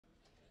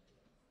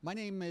My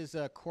name is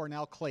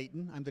Cornell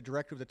Clayton. I'm the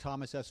director of the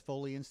Thomas S.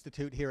 Foley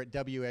Institute here at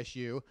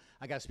WSU.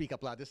 I got to speak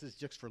up loud. This is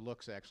just for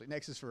looks, actually.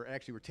 Next is for,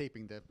 actually, we're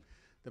taping the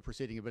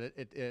proceeding, but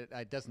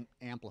it doesn't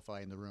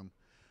amplify in the room.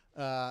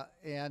 I'm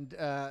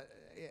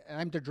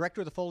the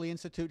director of the Foley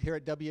Institute here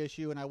at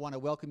WSU, and I want to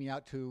welcome you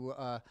out to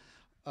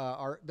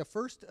the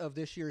first of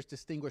this year's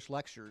distinguished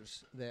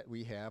lectures that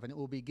we have, and it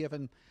will be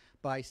given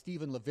by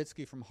Stephen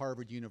Levitsky from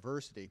Harvard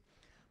University.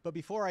 But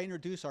before I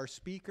introduce our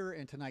speaker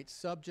and tonight's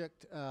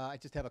subject, I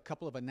just have a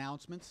couple of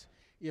announcements.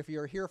 If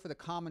you're here for the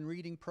common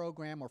reading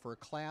program or for a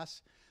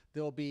class,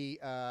 there'll be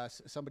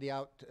somebody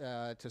out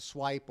to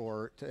swipe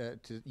or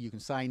you can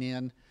sign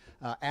in.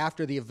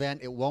 After the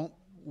event, they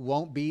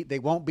won't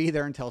be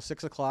there until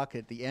 6 o'clock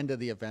at the end of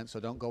the event, so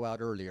don't go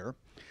out earlier.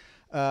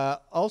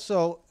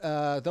 Also,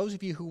 those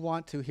of you who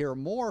want to hear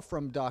more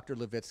from Dr.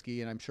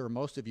 Levitsky, and I'm sure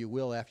most of you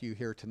will after you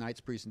hear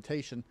tonight's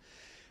presentation,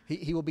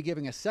 he will be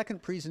giving a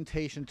second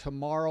presentation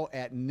tomorrow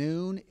at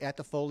noon at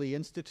the Foley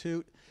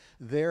Institute.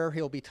 There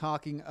he'll be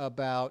talking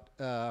about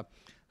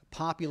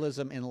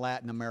populism in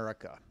Latin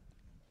America.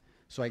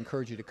 So I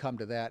encourage you to come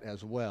to that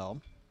as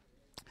well.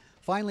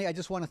 Finally, I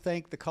just want to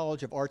thank the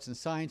College of Arts and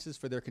Sciences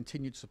for their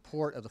continued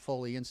support of the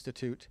Foley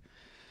Institute.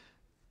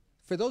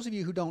 For those of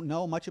you who don't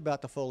know much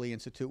about the Foley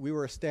Institute, we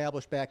were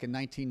established back in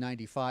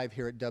 1995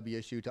 here at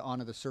WSU to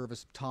honor the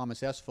service of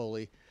Thomas S.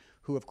 Foley,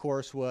 who of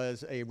course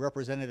was a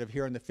representative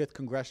here in the 5th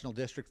Congressional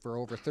District for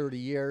over 30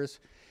 years.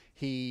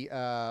 He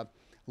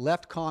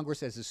left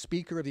Congress as the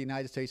Speaker of the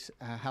United States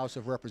House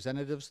of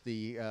Representatives,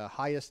 the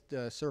highest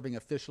serving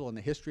official in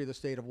the history of the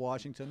state of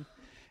Washington,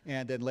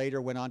 and then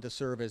later went on to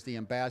serve as the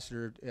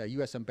ambassador,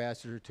 U.S.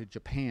 ambassador to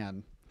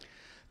Japan.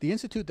 The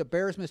institute that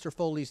bears Mr.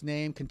 Foley's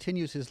name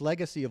continues his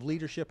legacy of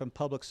leadership and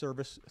public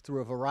service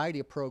through a variety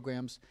of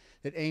programs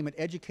that aim at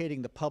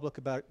educating the public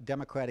about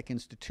democratic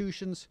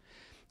institutions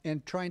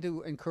and trying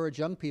to encourage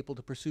young people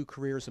to pursue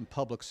careers in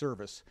public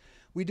service.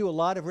 We do a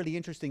lot of really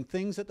interesting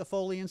things at the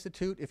Foley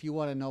Institute. If you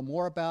want to know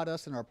more about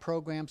us and our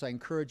programs, I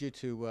encourage you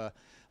to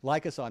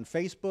like us on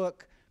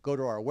Facebook, go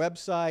to our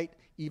website,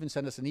 even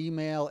send us an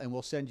email, and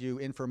we'll send you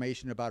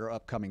information about our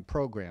upcoming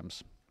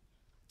programs.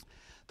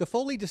 The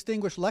Foley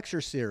Distinguished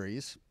Lecture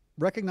Series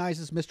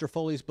recognizes Mr.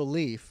 Foley's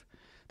belief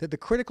that the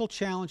critical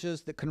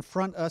challenges that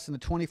confront us in the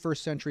 21st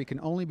century can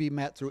only be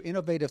met through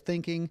innovative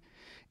thinking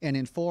and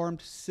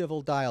informed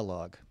civil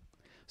dialogue.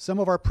 Some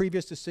of our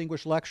previous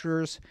distinguished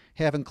lecturers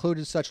have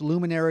included such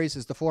luminaries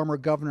as the former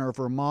governor of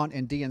Vermont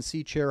and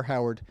DNC chair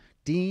Howard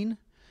Dean,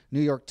 New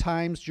York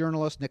Times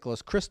journalist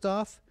Nicholas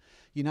Kristof,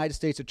 United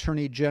States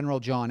Attorney General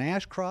John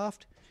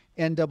Ashcroft,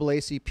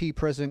 NAACP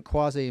President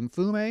Kwasi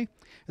Mfume,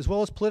 as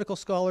well as political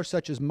scholars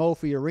such as Mo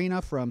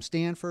Fiorina from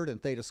Stanford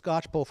and Theda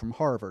Skocpol from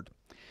Harvard,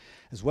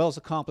 as well as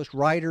accomplished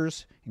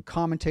writers and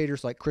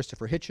commentators like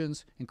Christopher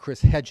Hitchens and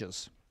Chris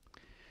Hedges.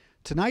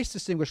 Tonight's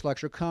distinguished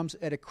lecture comes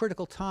at a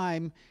critical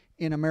time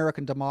in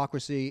American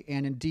democracy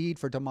and indeed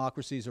for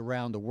democracies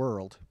around the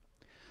world.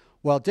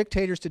 While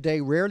dictators today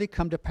rarely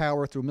come to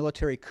power through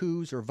military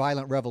coups or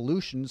violent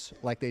revolutions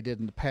like they did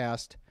in the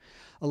past,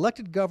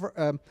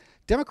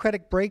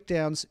 democratic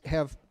breakdowns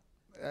have,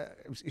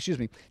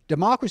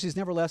 democracies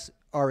nevertheless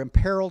are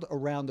imperiled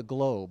around the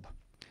globe.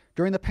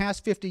 During the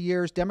past 50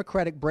 years,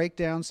 democratic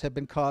breakdowns have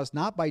been caused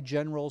not by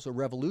generals or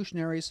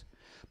revolutionaries,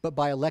 but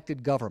by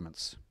elected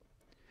governments.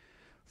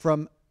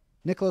 From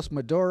Nicolas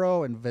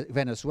Maduro in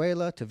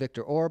Venezuela to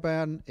Viktor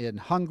Orban in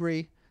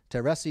Hungary, to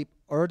Recep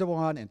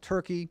Erdogan in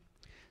Turkey,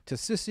 to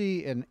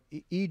Sisi in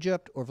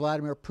Egypt or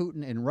Vladimir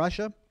Putin in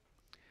Russia,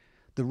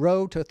 the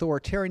road to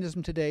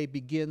authoritarianism today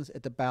begins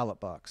at the ballot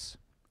box.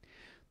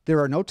 There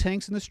are no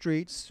tanks in the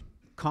streets,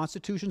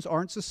 constitutions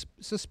aren't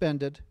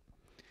suspended,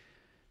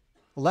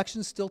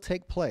 elections still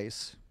take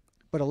place,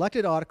 but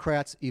elected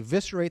autocrats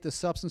eviscerate the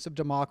substance of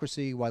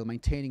democracy while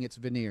maintaining its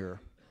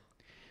veneer.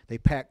 They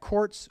pack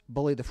courts,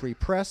 bully the free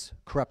press,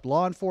 corrupt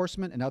law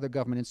enforcement and other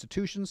government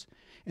institutions,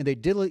 and they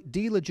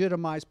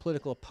delegitimize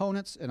political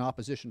opponents and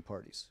opposition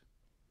parties.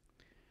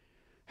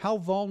 How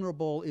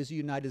vulnerable is the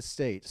United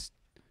States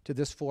to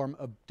this form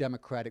of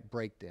democratic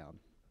breakdown?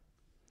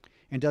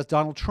 And does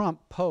Donald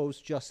Trump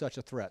pose just such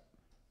a threat?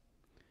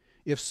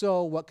 If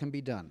so, what can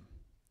be done?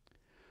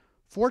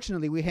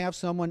 Fortunately, we have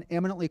someone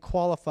eminently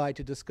qualified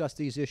to discuss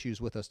these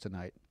issues with us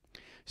tonight.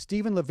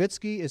 Stephen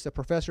Levitsky is a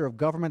professor of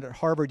government at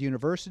Harvard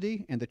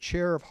University and the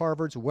chair of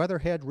Harvard's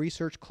Weatherhead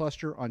Research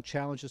Cluster on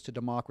Challenges to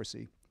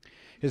Democracy.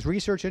 His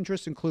research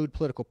interests include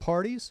political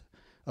parties,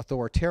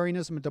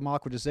 authoritarianism and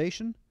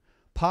democratization,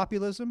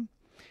 populism,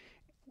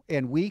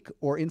 and weak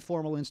or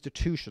informal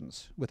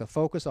institutions, with a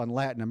focus on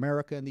Latin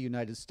America and the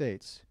United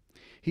States.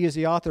 He is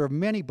the author of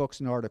many books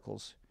and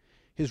articles.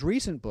 His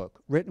recent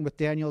book, written with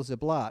Daniel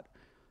Ziblatt,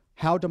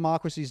 How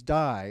Democracies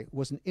Die,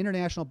 was an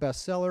international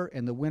bestseller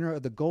and the winner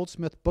of the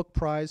Goldsmith Book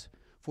Prize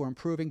for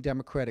Improving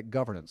Democratic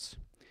Governance.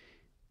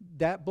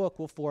 That book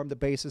will form the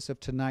basis of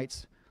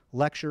tonight's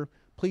lecture.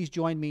 Please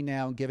join me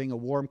now in giving a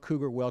warm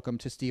Cougar welcome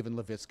to Stephen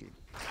Levitsky.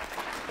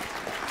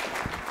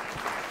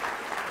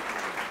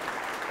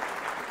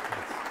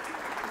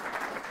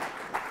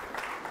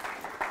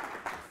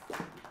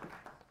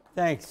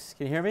 Thanks.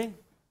 Can you hear me?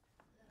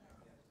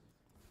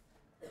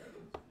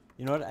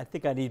 You know what? I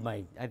think I need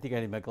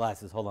my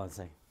glasses. Hold on a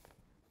second.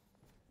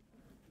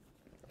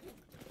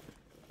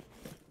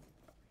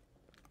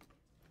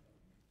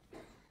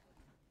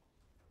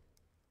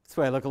 This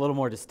way I look a little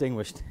more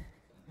distinguished.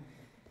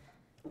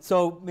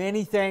 So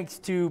many thanks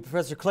to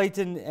Professor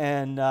Clayton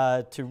and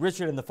to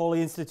Richard and the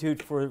Foley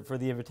Institute for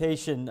the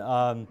invitation.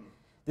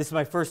 This is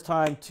my first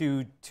time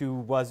to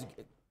Wazoo.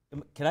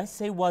 Can I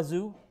say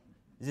Wazoo?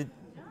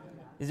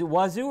 Is it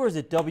Wazoo or is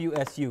it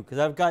WSU? Because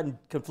I've gotten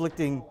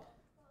conflicting.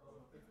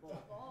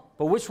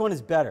 But which one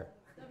is better?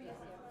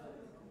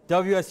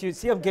 WSU.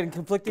 See, I'm getting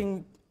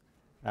conflicting.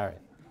 All right.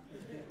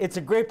 It's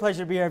a great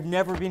pleasure to be here. I've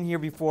never been here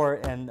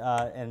before, and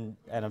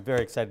I'm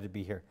very excited to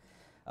be here.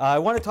 I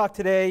want to talk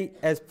today,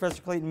 as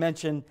Professor Clayton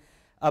mentioned,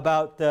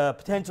 about the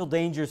potential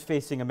dangers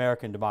facing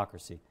American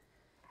democracy.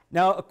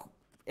 Now,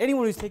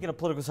 anyone who's taken a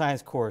political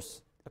science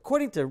course,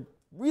 according to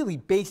really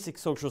basic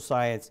social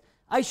science,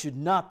 I should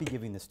not be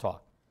giving this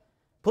talk.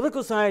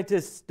 Political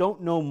scientists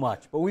don't know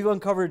much, but we've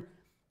uncovered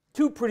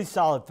two pretty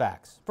solid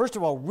facts. First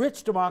of all,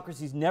 rich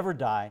democracies never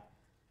die,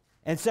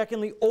 and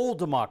secondly, old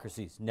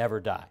democracies never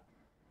die.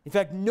 In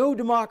fact, no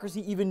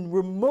democracy even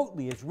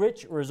remotely as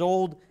rich or as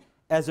old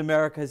as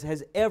America's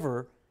has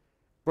ever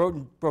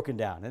broken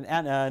down.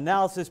 An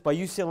analysis by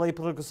UCLA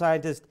political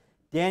scientist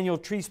Daniel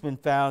Treisman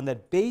found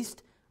that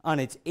based on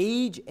its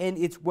age and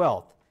its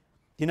wealth,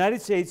 the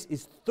United States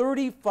is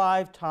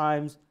 35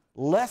 times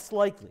less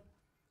likely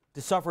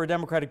to suffer a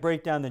democratic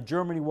breakdown than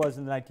Germany was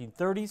in the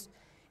 1930s.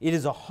 It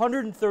is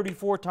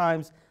 134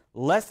 times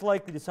less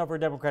likely to suffer a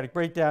democratic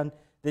breakdown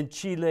than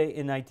Chile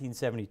in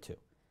 1972.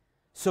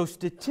 So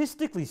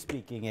statistically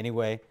speaking,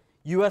 anyway,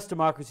 U.S.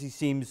 democracy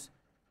seems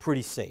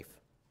pretty safe.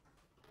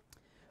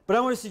 But I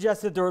want to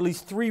suggest that there are at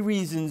least three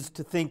reasons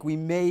to think we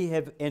may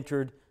have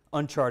entered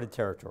uncharted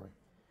territory.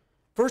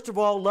 First of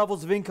all,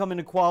 levels of income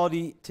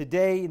inequality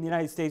today in the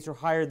United States are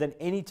higher than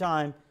any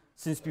time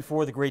since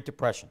before the Great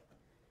Depression.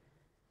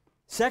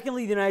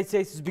 Secondly, the United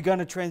States has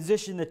begun a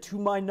transition that, to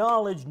my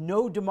knowledge,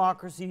 no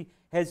democracy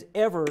has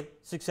ever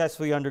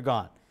successfully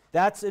undergone.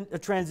 That's a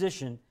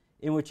transition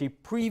in which a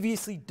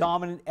previously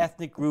dominant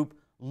ethnic group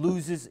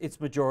loses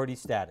its majority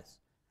status.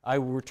 I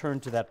will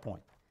return to that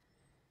point.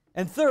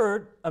 And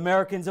third,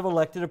 Americans have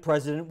elected a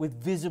president with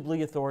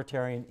visibly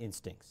authoritarian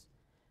instincts.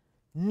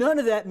 None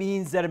of that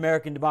means that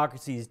American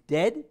democracy is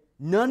dead.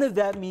 None of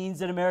that means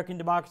that American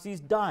democracy is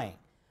dying.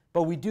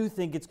 But we do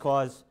think it's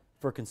cause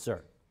for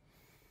concern.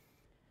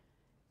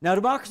 Now,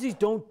 democracies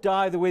don't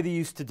die the way they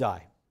used to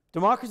die.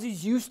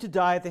 Democracies used to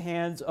die at the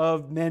hands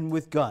of men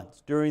with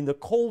guns. During the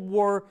Cold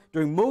War,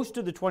 during most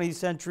of the 20th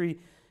century,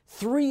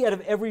 3 out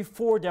of every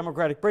 4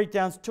 democratic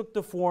breakdowns took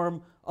the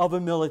form of a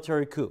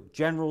military coup,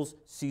 generals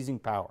seizing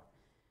power.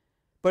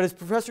 But as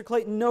Professor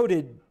Clayton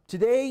noted,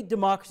 today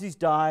democracies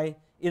die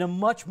in a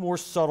much more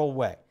subtle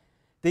way.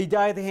 They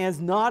die at the hands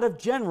not of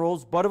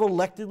generals, but of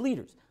elected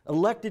leaders,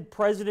 elected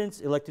presidents,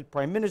 elected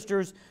prime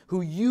ministers,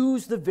 who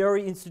use the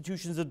very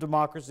institutions of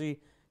democracy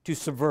to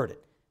subvert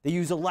it. They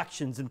use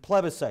elections and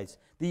plebiscites.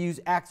 They use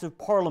acts of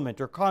parliament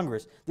or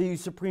Congress. They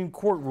use Supreme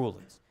Court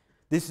rulings.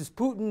 This is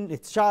Putin,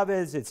 it's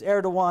Chavez, it's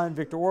Erdogan,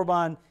 Viktor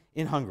Orban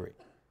in Hungary.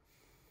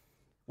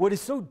 What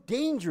is so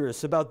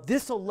dangerous about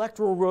this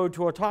electoral road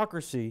to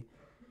autocracy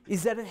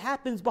is that it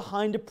happens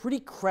behind a pretty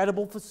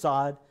credible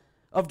facade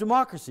of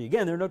democracy.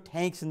 Again, there are no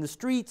tanks in the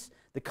streets.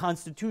 The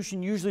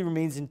Constitution usually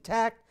remains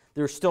intact.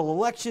 There are still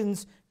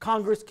elections.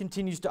 Congress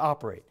continues to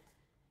operate.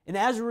 And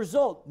as a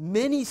result,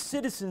 many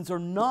citizens are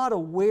not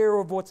aware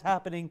of what's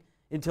happening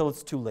until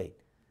it's too late.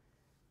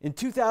 In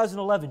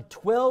 2011,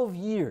 12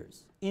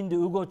 years into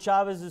Hugo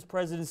Chávez's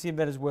presidency in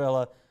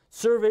Venezuela,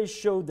 surveys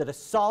showed that a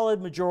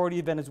solid majority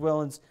of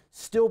Venezuelans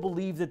still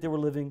believed that they were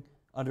living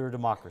under a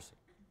democracy.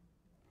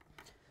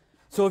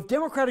 So if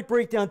democratic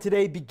breakdown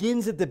today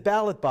begins at the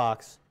ballot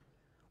box,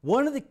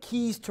 one of the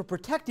keys to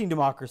protecting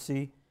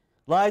democracy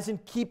lies in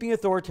keeping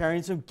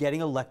authoritarians from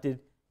getting elected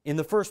in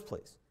the first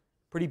place.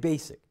 Pretty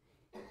basic.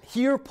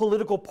 Here,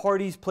 political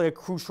parties play a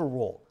crucial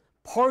role.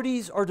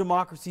 Parties are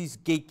democracy's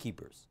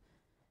gatekeepers.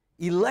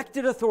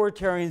 Elected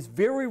authoritarians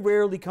very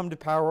rarely come to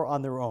power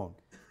on their own.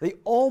 They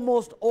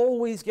almost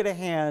always get a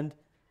hand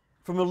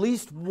from at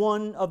least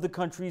one of the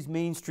country's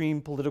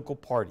mainstream political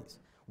parties.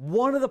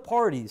 One of the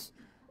parties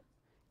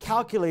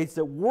calculates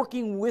that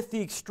working with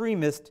the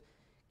extremist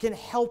can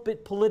help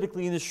it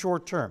politically in the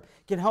short term,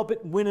 can help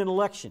it win an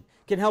election,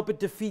 can help it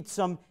defeat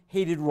some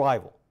hated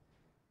rival.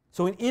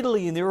 So in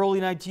Italy in the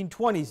early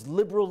 1920s,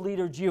 liberal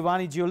leader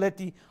Giovanni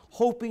Giolitti,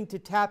 hoping to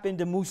tap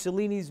into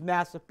Mussolini's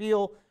mass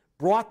appeal,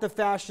 brought the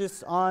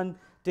fascists on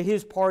to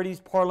his party's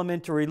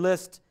parliamentary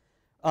list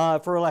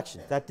for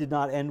elections. That did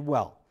not end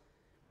well.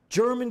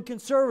 German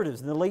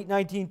conservatives in the late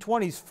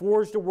 1920s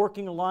forged a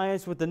working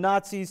alliance with the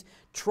Nazis,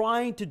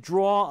 trying to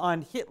draw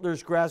on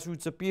Hitler's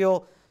grassroots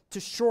appeal to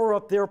shore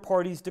up their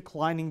party's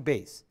declining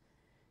base.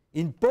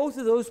 In both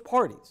of those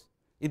parties,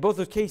 in both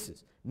those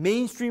cases,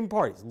 mainstream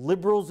parties,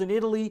 liberals in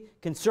Italy,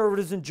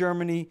 conservatives in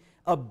Germany,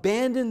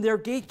 abandoned their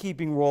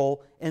gatekeeping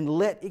role and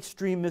let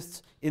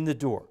extremists in the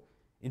door.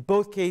 In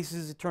both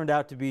cases, it turned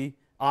out to be,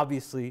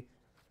 obviously,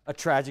 a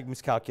tragic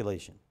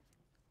miscalculation.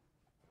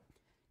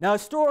 Now,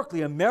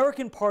 historically,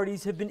 American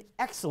parties have been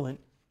excellent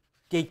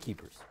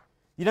gatekeepers.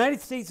 The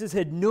United States has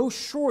had no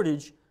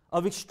shortage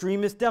of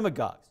extremist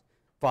demagogues.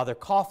 Father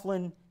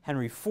Coughlin,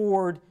 Henry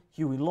Ford,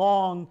 Huey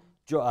Long,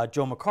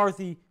 Joe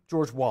McCarthy,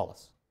 George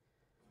Wallace.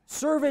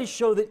 Surveys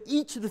show that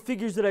each of the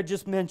figures that I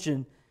just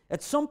mentioned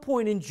at some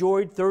point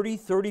enjoyed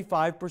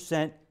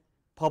 30–35%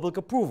 public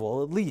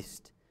approval, at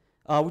least,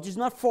 which is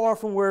not far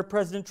from where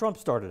President Trump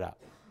started out.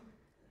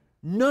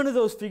 None of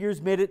those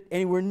figures made it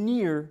anywhere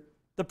near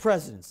the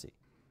presidency.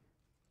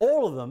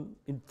 All of them,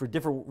 for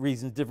different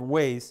reasons, different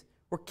ways,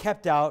 were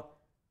kept out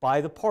by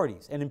the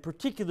parties, and in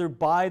particular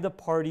by the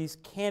party's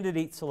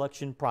candidate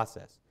selection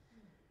process.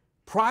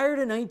 Prior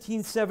to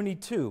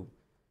 1972,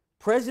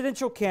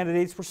 presidential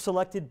candidates were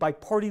selected by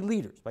party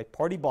leaders, by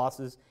party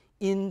bosses,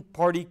 in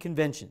party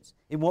conventions,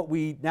 in what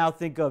we now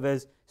think of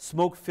as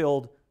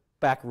smoke-filled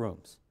back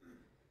rooms.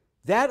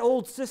 That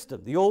old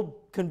system, the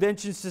old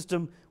convention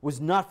system,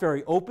 was not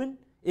very open,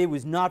 it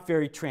was not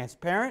very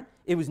transparent,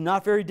 it was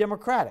not very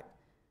democratic,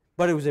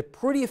 but it was a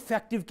pretty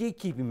effective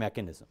gatekeeping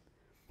mechanism.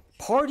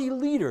 Party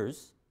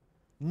leaders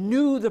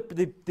knew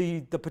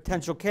the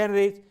potential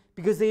candidates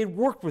because they had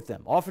worked with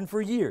them, often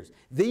for years.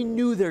 They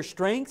knew their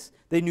strengths,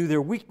 they knew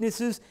their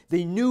weaknesses,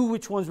 they knew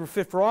which ones were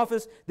fit for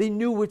office, they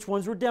knew which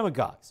ones were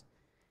demagogues.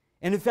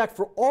 And in fact,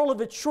 for all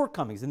of its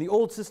shortcomings, and the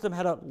old system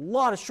had a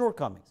lot of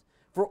shortcomings,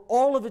 for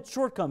all of its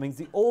shortcomings,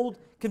 the old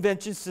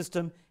convention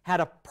system had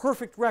a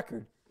perfect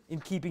record in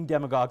keeping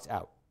demagogues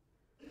out.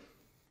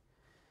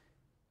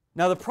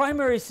 Now, the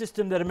primary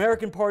system that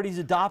American parties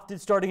adopted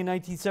starting in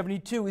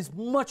 1972 is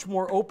much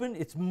more open,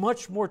 it's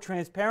much more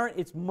transparent,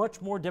 it's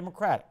much more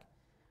democratic.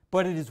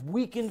 But it has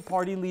weakened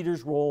party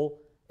leaders' role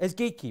as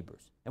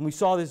gatekeepers. And we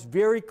saw this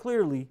very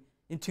clearly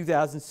in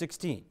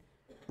 2016.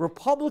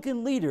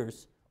 Republican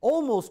leaders,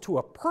 almost to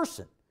a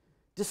person,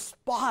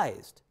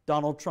 despised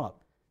Donald Trump.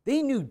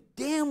 They knew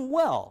damn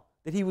well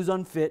that he was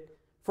unfit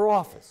for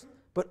office.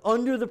 But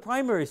under the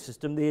primary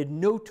system, they had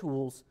no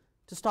tools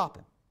to stop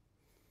him.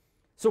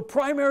 So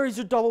primaries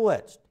are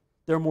double-edged.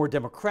 They're more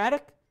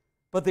democratic,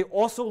 but they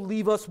also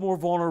leave us more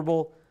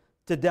vulnerable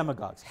to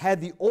demagogues.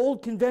 Had the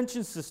old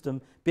convention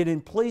system been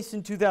in place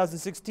in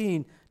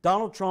 2016,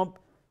 Donald Trump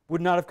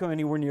would not have come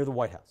anywhere near the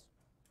White House.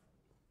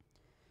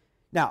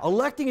 Now,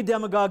 electing a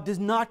demagogue does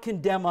not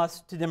condemn us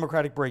to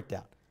democratic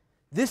breakdown.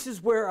 This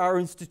is where our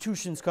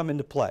institutions come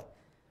into play.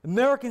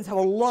 Americans have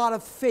a lot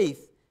of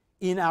faith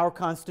in our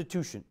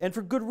Constitution, and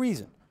for good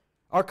reason.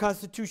 Our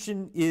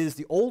Constitution is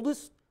the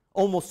oldest,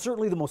 almost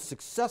certainly the most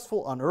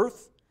successful on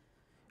earth.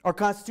 Our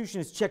Constitution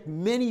has checked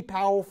many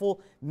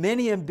powerful,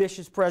 many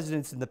ambitious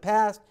presidents in the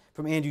past,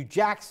 from Andrew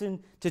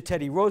Jackson to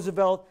Teddy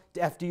Roosevelt to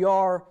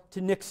FDR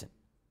to Nixon.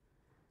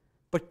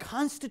 But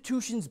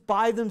constitutions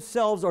by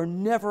themselves are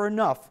never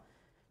enough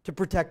to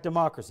protect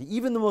democracy.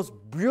 Even the most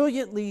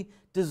brilliantly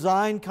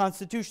designed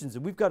constitutions,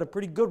 and we've got a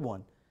pretty good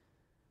one,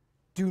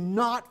 do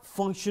not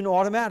function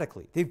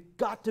automatically. They've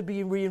got to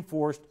be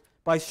reinforced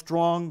by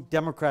strong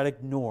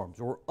democratic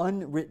norms or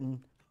unwritten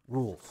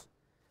rules.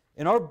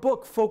 And our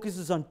book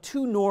focuses on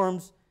two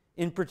norms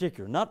in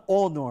particular, not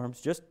all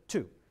norms, just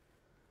two.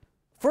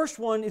 First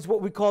one is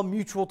what we call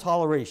mutual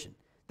toleration.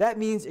 That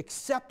means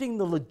accepting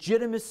the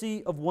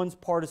legitimacy of one's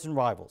partisan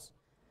rivals.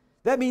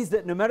 That means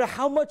that no matter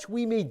how much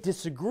we may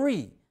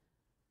disagree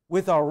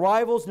with our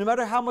rivals, no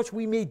matter how much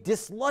we may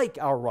dislike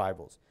our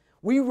rivals,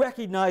 we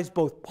recognize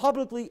both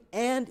publicly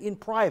and in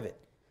private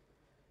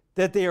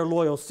that they are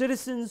loyal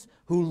citizens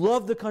who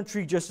love the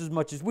country just as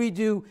much as we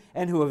do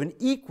and who have an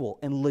equal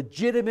and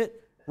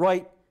legitimate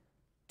right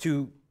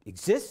to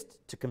exist,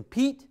 to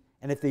compete,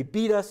 and if they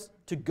beat us,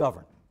 to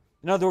govern.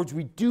 In other words,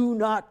 we do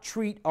not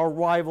treat our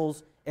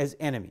rivals as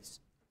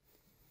enemies.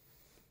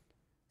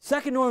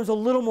 Second norm is a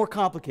little more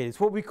complicated. It's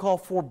what we call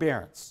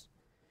forbearance.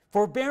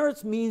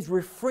 Forbearance means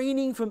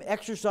refraining from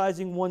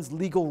exercising one's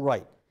legal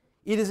right.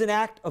 It is an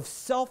act of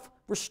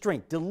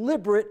self-restraint,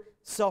 deliberate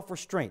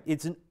self-restraint.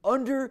 It's an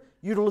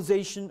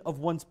underutilization of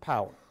one's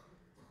power.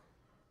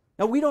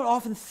 Now, we don't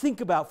often think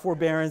about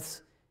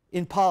forbearance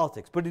in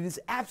politics, but it is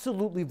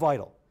absolutely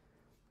vital.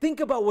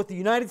 Think about what the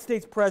United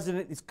States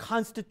president is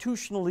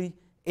constitutionally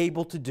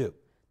able to do.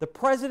 The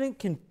president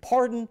can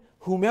pardon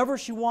whomever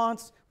she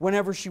wants,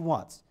 whenever she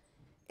wants.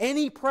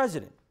 Any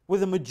president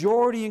with a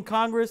majority in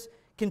Congress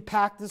can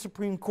pack the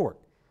Supreme Court.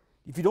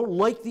 If you don't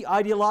like the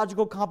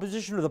ideological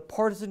composition or the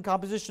partisan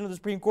composition of the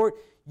Supreme Court,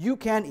 you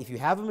can, if you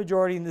have a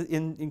majority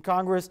in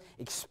Congress,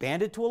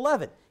 expand it to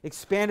 11,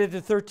 expand it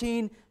to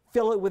 13,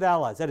 fill it with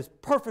allies. That is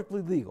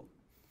perfectly legal.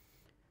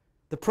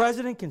 The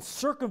president can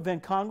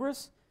circumvent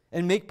Congress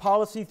and make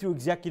policy through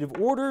executive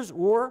orders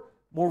or,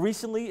 more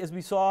recently, as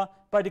we saw,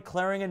 by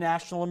declaring a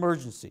national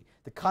emergency.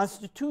 The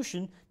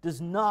Constitution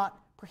does not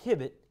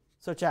prohibit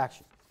such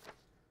action.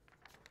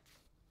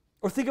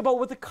 Or think about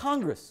what the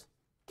Congress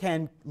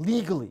can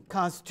legally,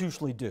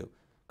 constitutionally do.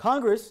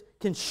 Congress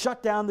can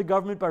shut down the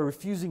government by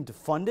refusing to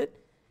fund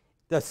it.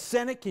 The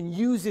Senate can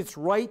use its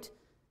right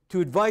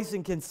to advice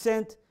and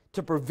consent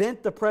to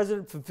prevent the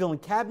president from filling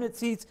cabinet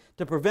seats,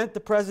 to prevent the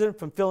president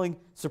from filling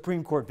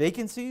Supreme Court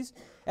vacancies.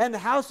 And the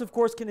House, of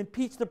course, can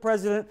impeach the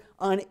president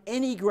on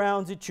any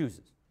grounds it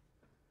chooses.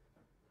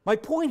 My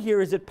point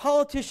here is that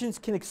politicians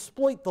can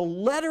exploit the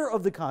letter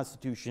of the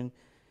Constitution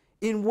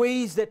in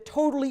ways that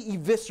totally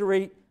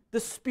eviscerate the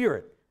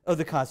spirit of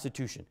the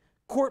Constitution.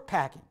 Court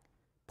packing,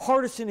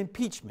 partisan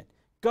impeachment,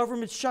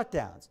 government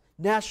shutdowns,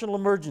 national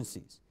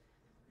emergencies.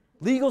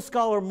 Legal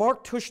scholar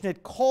Mark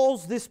Tushnet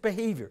calls this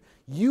behavior,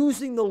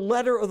 using the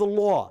letter of the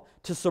law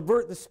to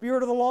subvert the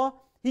spirit of the law,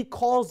 he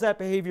calls that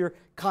behavior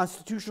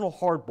constitutional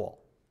hardball.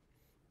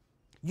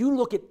 You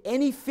look at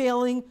any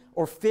failing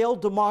or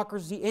failed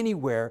democracy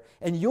anywhere,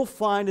 and you'll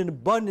find an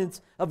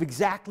abundance of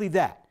exactly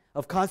that,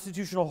 of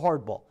constitutional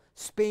hardball.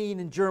 Spain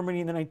and Germany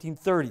in the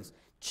 1930s,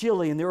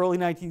 Chile in the early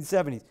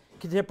 1970s,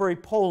 contemporary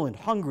Poland,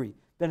 Hungary,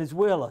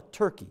 Venezuela,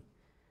 Turkey.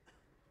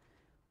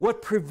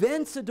 What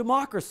prevents a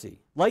democracy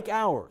like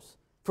ours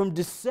from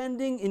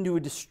descending into a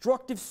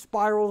destructive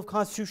spiral of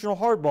constitutional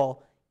hardball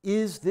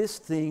is this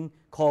thing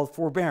called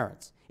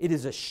forbearance. It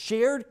is a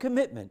shared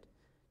commitment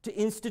to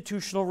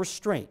institutional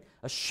restraint,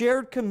 a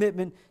shared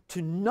commitment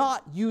to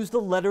not use the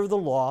letter of the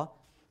law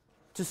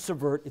to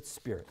subvert its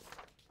spirit.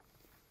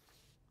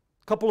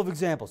 A couple of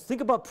examples.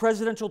 Think about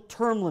presidential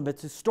term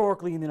limits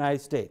historically in the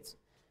United States.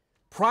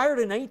 Prior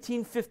to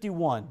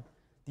 1951,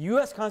 the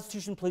U.S.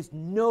 Constitution placed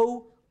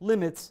no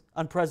limits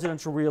on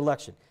presidential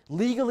re-election.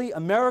 Legally,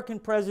 American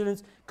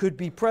presidents could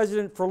be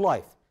president for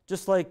life,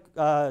 just like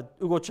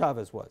Hugo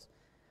Chavez was.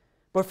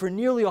 But for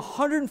nearly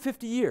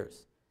 150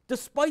 years,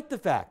 despite the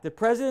fact that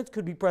presidents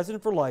could be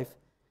president for life,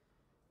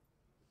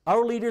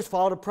 our leaders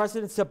followed a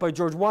precedent set by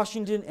George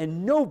Washington,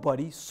 and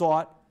nobody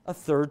sought a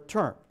third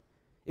term.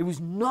 It was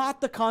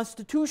not the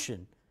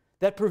Constitution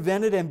that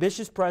prevented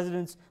ambitious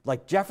presidents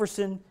like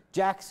Jefferson,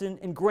 Jackson,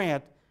 and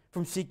Grant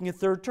from seeking a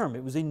third term.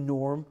 It was a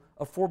norm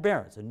of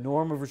forbearance, a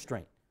norm of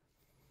restraint.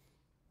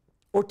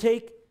 Or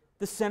take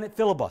the Senate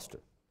filibuster.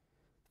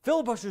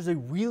 Filibuster is a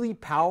really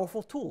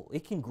powerful tool.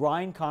 It can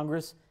grind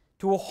Congress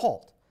to a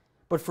halt.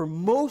 But for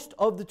most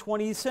of the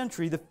 20th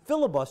century, the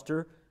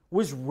filibuster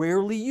was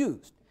rarely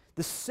used.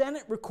 The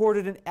Senate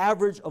recorded an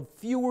average of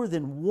fewer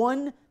than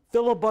one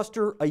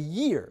filibuster a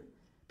year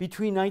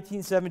between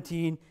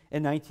 1917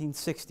 and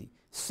 1960.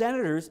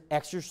 Senators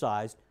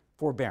exercised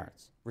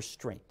forbearance,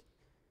 restraint.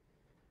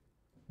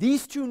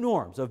 These two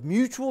norms of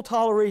mutual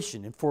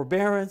toleration and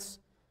forbearance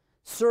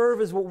serve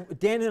as what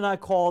Dan and I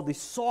call the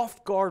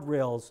soft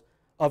guardrails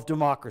of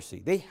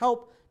democracy. They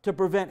help to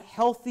prevent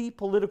healthy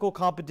political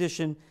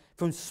competition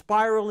from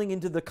spiraling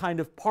into the kind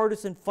of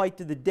partisan fight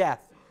to the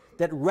death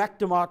that wrecked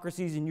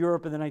democracies in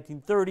Europe in the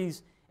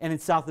 1930s and in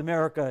South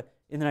America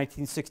in the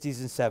 1960s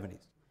and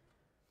 70s.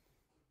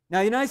 Now,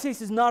 the United States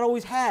has not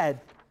always had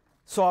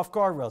soft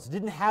guardrails. It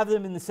didn't have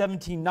them in the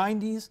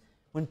 1790s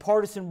when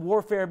partisan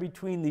warfare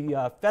between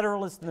the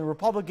Federalists and the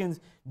Republicans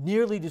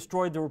nearly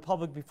destroyed the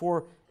Republic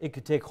before it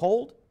could take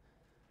hold.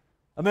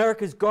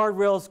 America's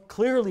guardrails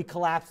clearly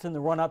collapsed in the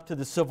run-up to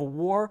the Civil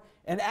War,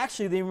 and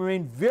actually they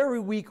remained very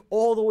weak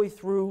all the way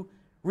through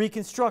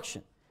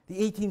Reconstruction.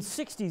 The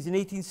 1860s and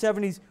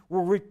 1870s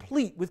were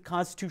replete with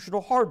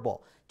constitutional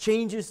hardball,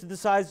 changes to the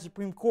size of the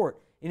Supreme Court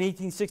in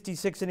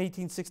 1866 and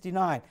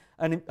 1869,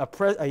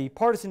 a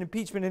partisan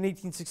impeachment in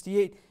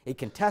 1868, a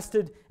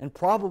contested and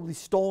probably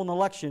stolen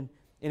election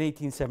in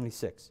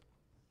 1876.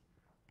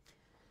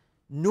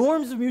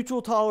 Norms of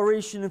mutual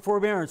toleration and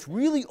forbearance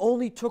really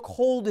only took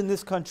hold in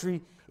this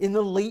country in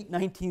the late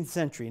 19th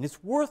century, and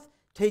it's worth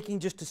taking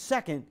just a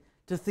second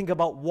to think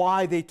about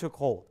why they took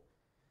hold.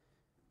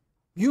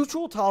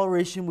 Mutual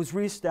toleration was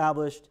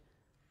reestablished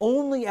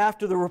only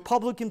after the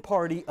Republican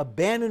Party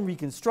abandoned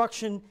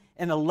Reconstruction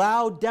and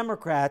allowed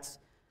Democrats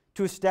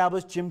to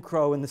establish Jim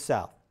Crow in the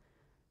South.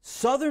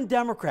 Southern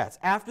Democrats,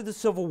 after the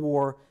Civil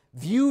War,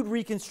 viewed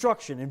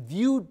Reconstruction and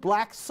viewed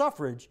black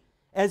suffrage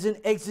as an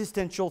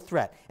existential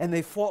threat, and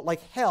they fought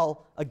like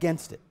hell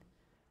against it.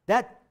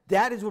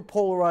 That is what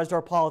polarized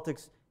our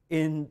politics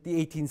in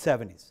the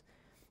 1870s.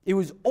 It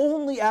was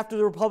only after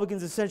the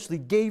Republicans essentially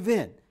gave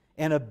in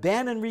and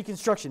abandoned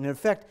Reconstruction, in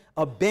effect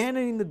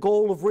abandoning the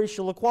goal of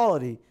racial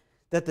equality,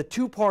 that the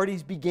two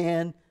parties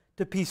began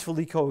to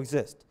peacefully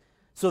coexist.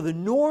 So the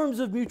norms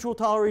of mutual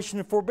toleration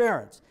and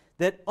forbearance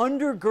that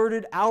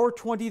undergirded our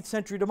 20th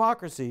century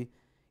democracy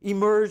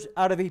emerged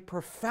out of a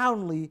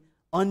profoundly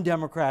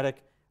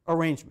undemocratic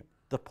arrangement,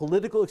 the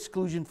political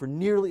exclusion for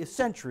nearly a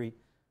century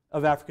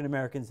of African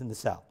Americans in the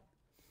South.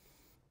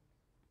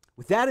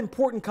 With that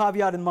important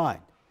caveat in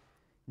mind,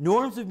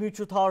 norms of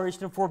mutual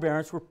toleration and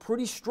forbearance were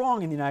pretty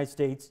strong in the United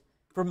States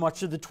for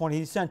much of the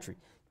 20th century.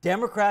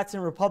 Democrats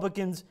and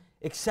Republicans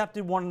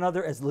accepted one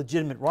another as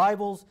legitimate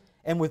rivals,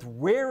 and with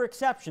rare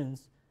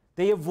exceptions,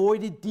 they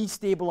avoided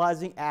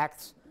destabilizing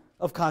acts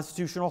of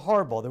constitutional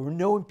hardball. There were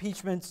no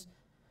impeachments,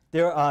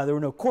 there were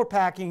no court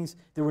packings,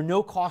 there were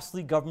no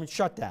costly government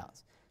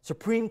shutdowns.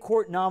 Supreme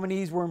Court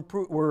nominees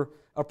were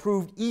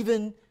approved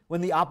even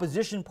when the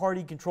opposition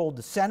party controlled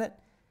the Senate.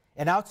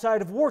 And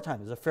outside of wartime,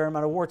 there's a fair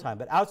amount of wartime,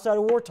 but outside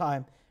of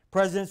wartime,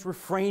 presidents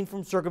refrained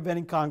from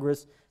circumventing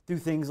Congress through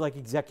things like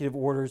executive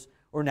orders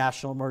or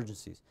national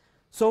emergencies.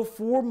 So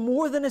for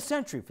more than a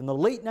century, from the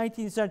late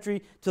 19th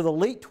century to the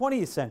late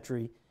 20th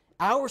century,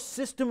 our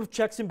system of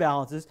checks and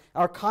balances,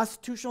 our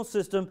constitutional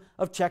system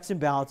of checks and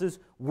balances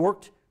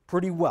worked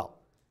pretty well.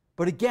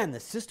 But again, the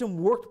system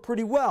worked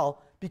pretty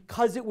well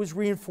because it was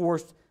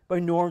reinforced by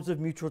norms of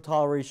mutual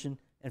toleration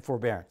and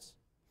forbearance.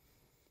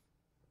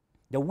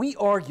 Now, we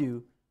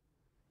argue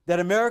that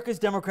America's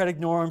democratic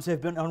norms have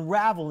been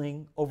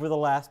unraveling over the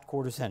last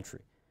quarter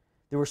century.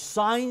 There were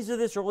signs of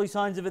this, early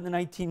signs of it in the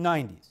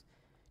 1990s.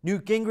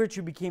 Newt Gingrich,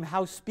 who became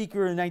House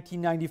Speaker in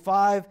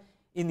 1995,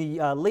 in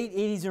the late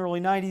 80s and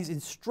early 90s,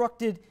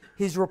 instructed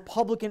his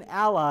Republican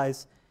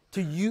allies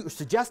to use,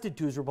 suggested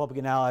to his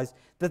Republican allies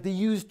that they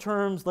use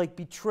terms like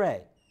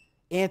betray,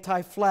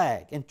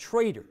 anti-flag, and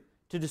traitor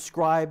to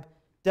describe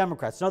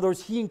Democrats. In other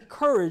words, he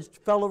encouraged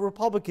fellow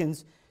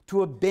Republicans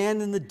to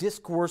abandon the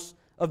discourse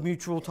of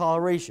mutual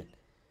toleration.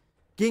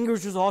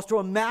 Gingrich was also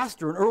a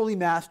master, an early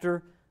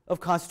master of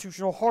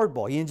constitutional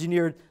hardball. He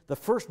engineered the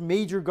first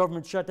major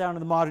government shutdown in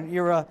the modern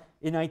era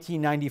in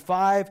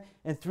 1995,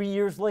 and 3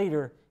 years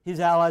later, his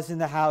allies in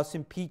the House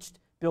impeached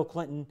Bill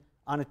Clinton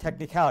on a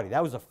technicality.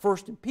 That was the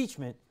first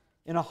impeachment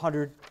in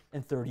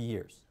 130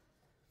 years.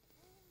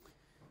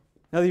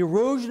 Now, the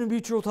erosion of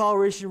mutual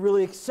toleration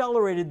really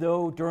accelerated,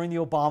 though, during the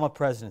Obama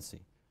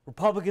presidency.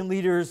 Republican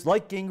leaders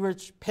like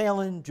Gingrich,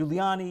 Palin,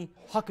 Giuliani,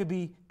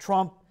 Huckabee,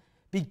 Trump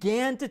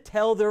began to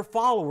tell their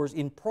followers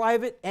in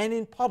private and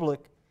in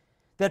public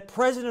that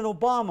President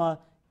Obama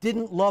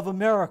didn't love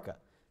America,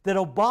 that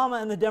Obama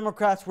and the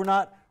Democrats were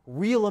not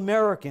real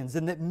Americans,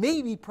 and that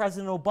maybe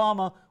President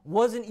Obama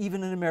wasn't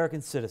even an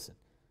American citizen.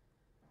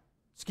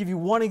 Just give you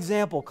one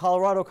example.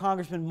 Colorado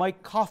Congressman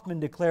Mike Kaufman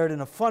declared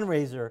in a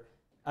fundraiser,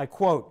 I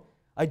quote,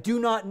 "I do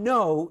not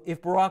know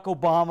if Barack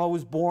Obama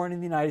was born in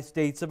the United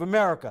States of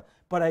America,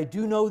 but I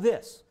do know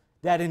this,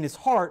 that in his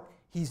heart,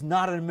 he's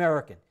not an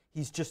American.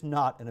 He's just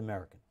not an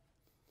American."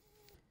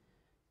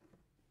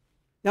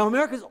 Now,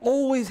 America's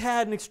always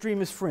had an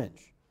extremist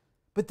fringe,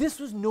 but this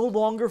was no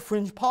longer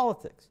fringe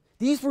politics.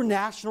 These were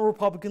national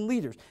Republican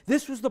leaders.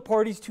 This was the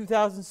party's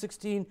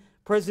 2016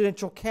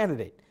 presidential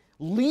candidate.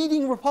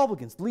 Leading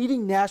Republicans,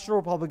 leading national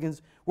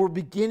Republicans, were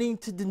beginning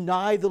to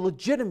deny the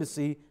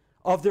legitimacy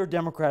of their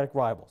Democratic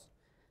rivals.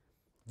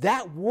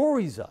 That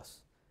worries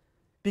us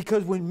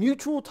because when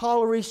mutual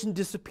toleration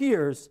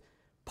disappears,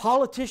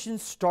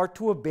 politicians start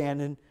to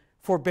abandon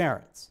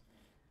forbearance.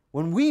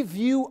 When we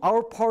view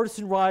our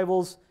partisan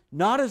rivals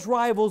not as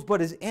rivals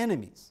but as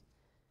enemies,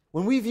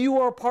 when we view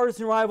our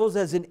partisan rivals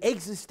as an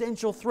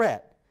existential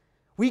threat,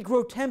 we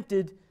grow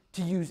tempted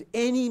to use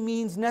any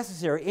means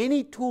necessary,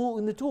 any tool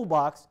in the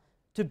toolbox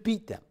to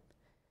beat them.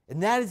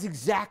 And that is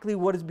exactly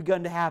what has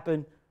begun to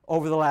happen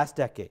over the last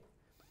decade.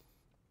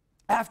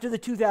 After the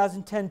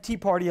 2010 Tea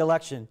Party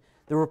election,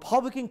 the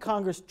Republican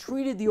Congress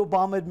treated the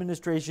Obama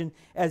administration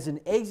as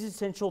an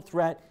existential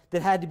threat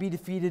that had to be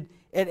defeated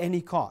at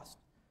any cost.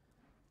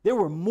 There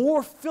were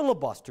more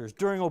filibusters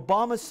during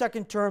Obama's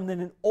second term than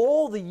in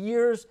all the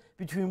years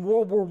between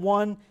World War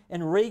I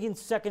and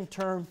Reagan's second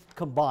term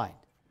combined.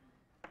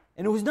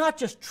 And it was not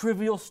just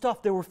trivial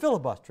stuff they were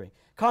filibustering.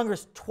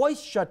 Congress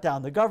twice shut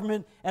down the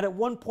government, and at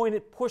one point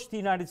it pushed the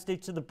United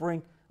States to the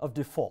brink of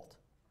default.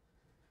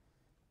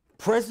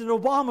 President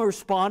Obama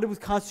responded with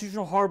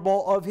constitutional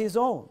hardball of his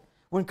own.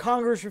 When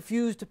Congress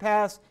refused to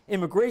pass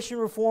immigration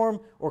reform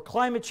or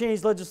climate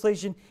change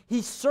legislation,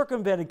 he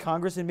circumvented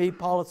Congress and made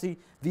policy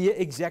via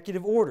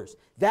executive orders.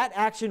 That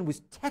action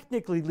was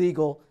technically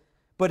legal,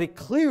 but it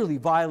clearly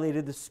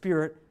violated the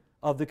spirit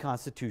of the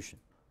Constitution.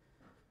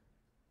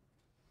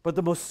 But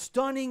the most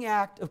stunning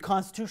act of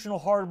constitutional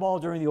hardball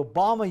during the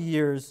Obama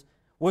years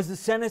was the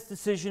Senate's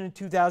decision in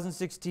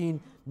 2016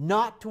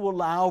 not to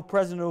allow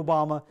President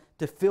Obama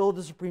to fill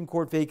the Supreme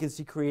Court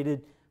vacancy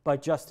created by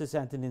Justice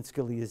Antonin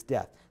Scalia's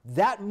death.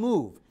 That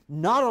move,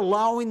 not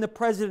allowing the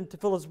president to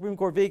fill a Supreme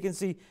Court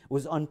vacancy,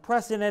 was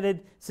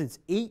unprecedented since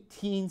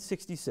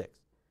 1866.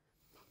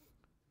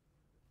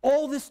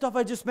 All this stuff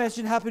I just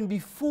mentioned happened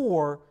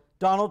before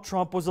Donald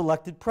Trump was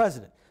elected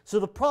president. So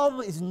the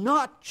problem is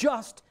not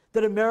just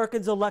that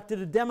Americans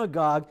elected a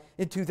demagogue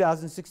in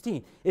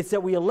 2016. It's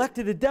that we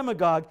elected a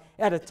demagogue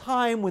at a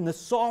time when the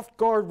soft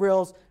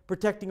guardrails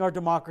protecting our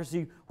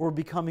democracy were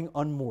becoming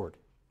unmoored.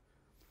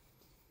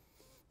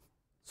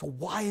 So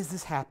why is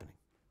this happening?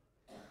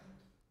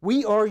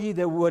 We argue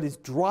that what is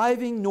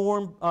driving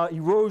norm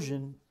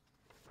erosion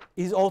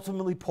is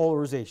ultimately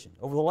polarization.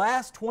 Over the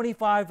last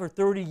 25 or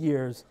 30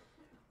 years,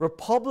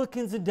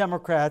 Republicans and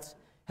Democrats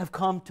have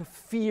come to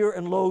fear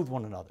and loathe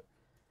one another.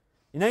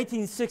 In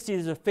 1960,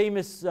 there's a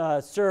famous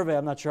survey,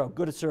 I'm not sure how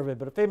good a survey,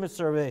 but a famous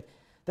survey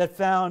that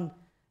found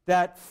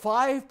that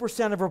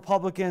 5% of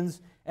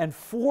Republicans and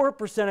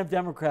 4% of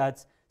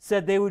Democrats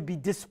said they would be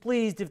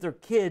displeased if their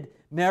kid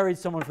married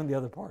someone from the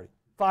other party.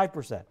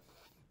 5%.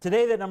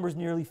 Today, that number is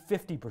nearly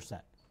 50%.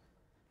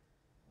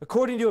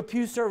 According to a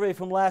Pew survey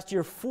from last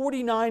year,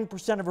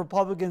 49% of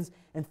Republicans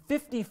and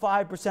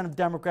 55% of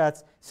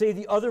Democrats say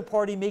the other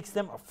party makes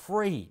them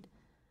afraid.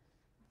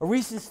 A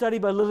recent study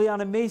by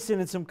Liliana Mason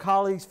and some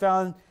colleagues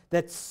found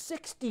that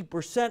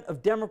 60%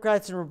 of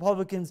Democrats and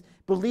Republicans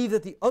believe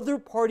that the other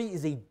party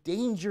is a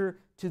danger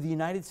to the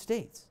United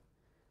States.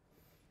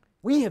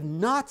 We have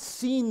not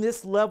seen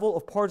this level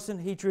of partisan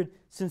hatred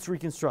since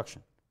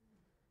Reconstruction.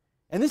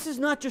 And this is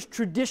not just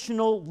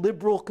traditional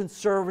liberal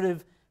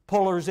conservative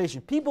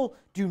polarization. People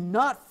do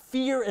not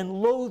fear and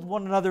loathe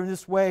one another in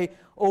this way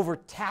over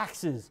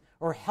taxes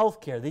or health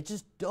care. They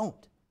just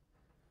don't.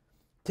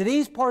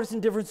 Today's partisan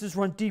differences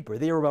run deeper.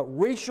 They are about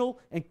racial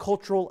and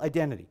cultural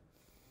identity.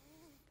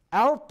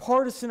 Our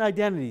partisan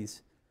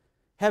identities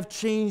have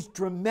changed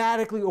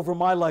dramatically over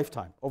my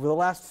lifetime, over the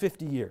last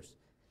 50 years.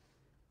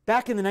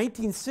 Back in the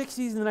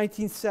 1960s and the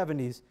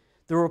 1970s,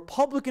 the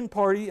Republican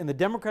Party and the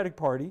Democratic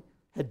Party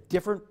had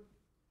different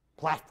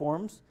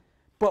platforms,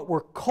 but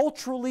were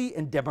culturally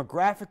and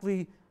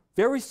demographically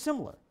very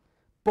similar.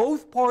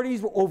 Both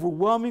parties were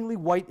overwhelmingly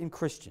white and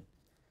Christian.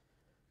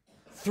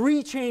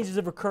 3 changes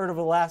have occurred over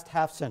the last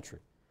half century.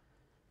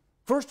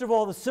 First of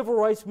all, the civil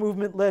rights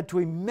movement led to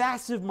a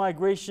massive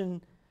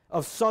migration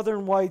of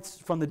Southern whites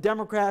from the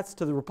Democrats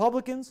to the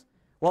Republicans,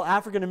 while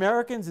African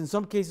Americans, in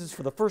some cases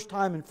for the first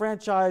time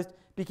enfranchised,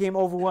 became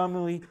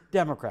overwhelmingly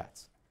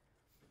Democrats.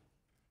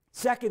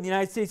 Second, the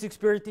United States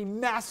experienced a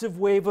massive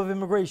wave of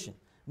immigration.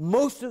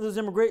 Most of those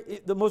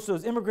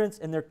immigrants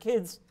and their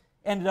kids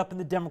ended up in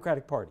the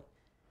Democratic Party.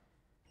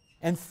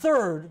 And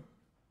third,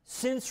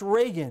 since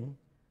Reagan,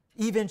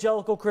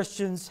 evangelical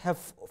Christians have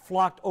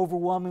flocked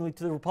overwhelmingly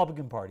to the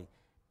Republican Party.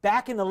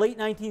 Back in the late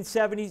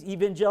 1970s,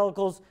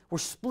 evangelicals were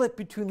split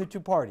between the two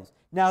parties.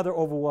 Now they're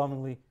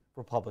overwhelmingly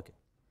Republican.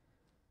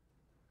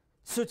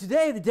 So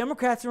today, the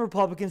Democrats and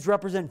Republicans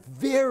represent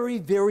very,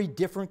 very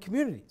different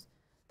communities.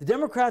 The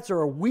Democrats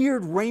are a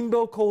weird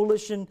rainbow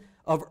coalition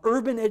of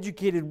urban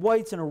educated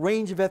whites and a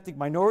range of ethnic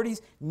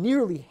minorities.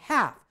 Nearly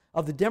half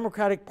of the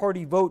Democratic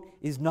Party vote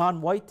is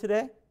non-white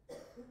today.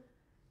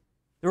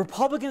 The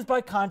Republicans,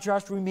 by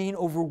contrast, remain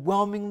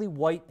overwhelmingly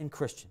white and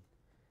Christian.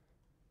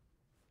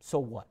 So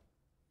what?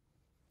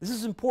 This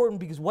is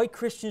important because white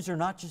Christians are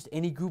not just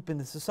any group in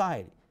the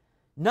society.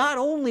 Not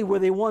only were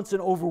they once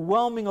an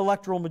overwhelming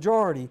electoral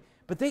majority,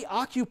 but they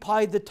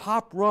occupied the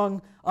top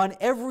rung on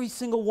every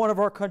single one of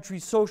our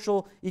country's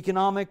social,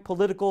 economic,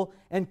 political,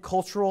 and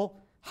cultural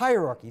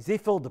hierarchies. They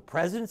filled the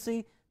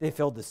presidency, they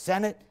filled the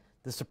Senate,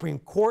 the Supreme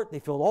Court, they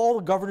filled all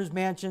the governor's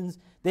mansions.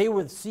 They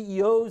were the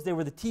CEOs, they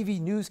were the TV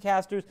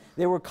newscasters,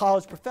 they were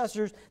college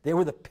professors, they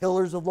were the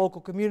pillars of local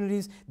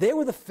communities. They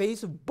were the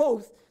face of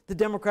both the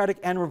Democratic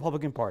and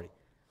Republican Party.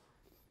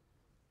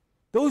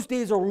 Those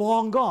days are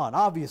long gone,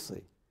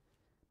 obviously.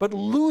 But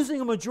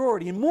losing a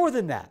majority, and more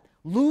than that,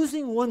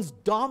 losing one's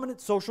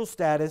dominant social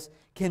status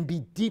can be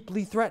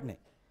deeply threatening.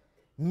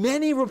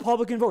 Many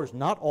Republican voters,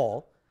 not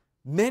all,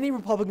 many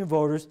Republican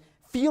voters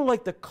feel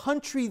like the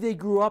country they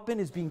grew up in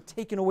is being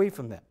taken away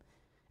from them.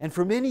 And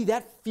for many,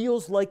 that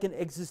feels like an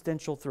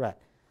existential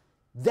threat.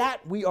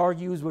 That, we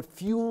argue, is what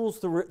fuels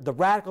the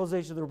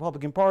radicalization of the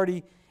Republican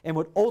Party and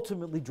what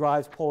ultimately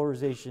drives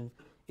polarization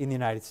in the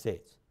United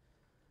States.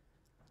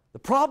 The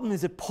problem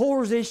is that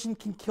polarization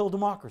can kill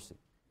democracy.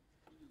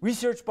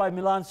 Research by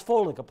Milan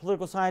Sfolik, a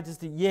political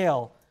scientist at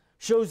Yale,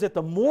 shows that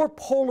the more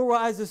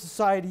polarized a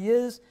society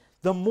is,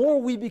 the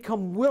more we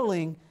become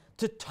willing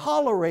to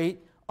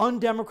tolerate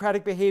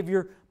undemocratic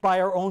behavior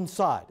by our own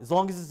side, as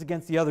long as it's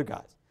against the other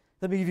guys.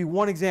 Let me give you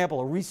one example,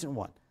 a recent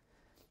one.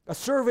 A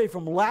survey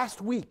from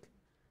last week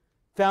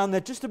found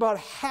that just about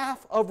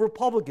half of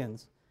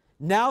Republicans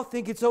now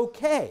think it's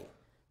okay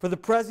for the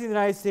President of the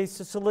United States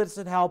to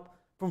solicit help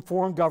from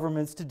foreign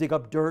governments to dig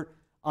up dirt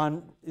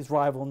on his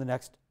rival in the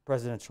next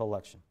presidential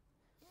election.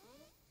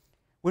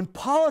 When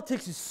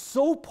politics is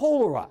so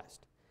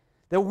polarized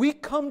that we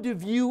come to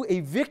view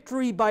a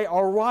victory by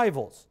our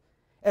rivals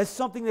as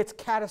something that's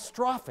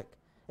catastrophic,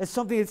 as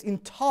something that's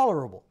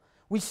intolerable,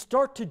 we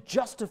start to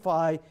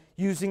justify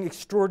using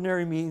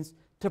extraordinary means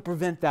to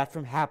prevent that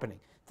from happening.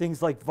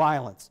 Things like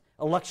violence,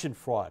 election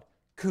fraud,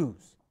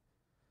 coups.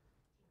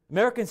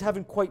 Americans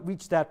haven't quite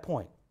reached that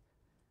point.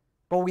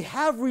 But we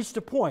have reached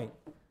a point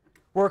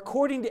where,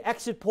 according to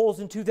exit polls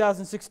in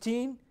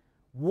 2016,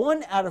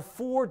 1 out of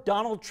 4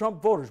 Donald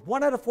Trump voters,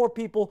 1 out of 4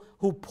 people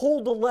who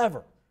pulled the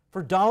lever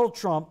for Donald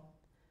Trump,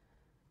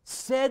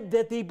 said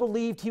that they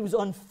believed he was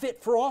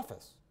unfit for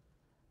office,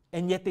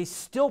 and yet they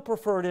still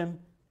preferred him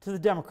to the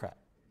Democrat.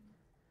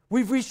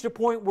 We've reached a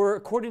point where,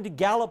 according to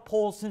Gallup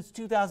polls since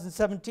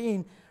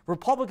 2017,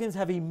 Republicans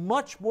have a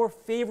much more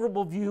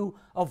favorable view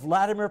of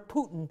Vladimir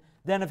Putin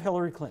than of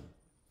Hillary Clinton.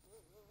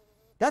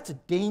 That's a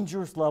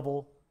dangerous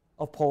level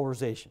of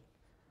polarization.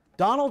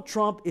 Donald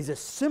Trump is a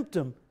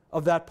symptom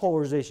of that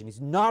polarization.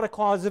 He's not a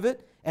cause of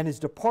it, and his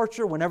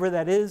departure, whenever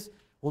that is,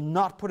 will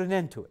not put an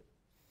end to it.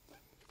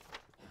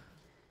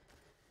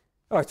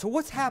 All right, so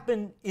what's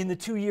happened in the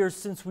 2 years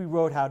since we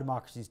wrote How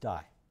Democracies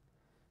Die?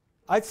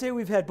 I'd say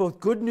we've had both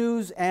good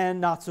news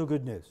and not so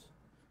good news.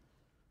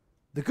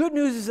 The good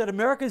news is that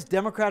America's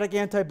democratic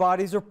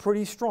antibodies are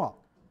pretty strong.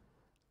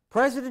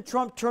 President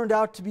Trump turned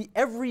out to be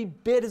every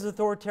bit as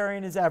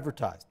authoritarian as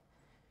advertised.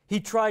 He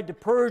tried to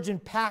purge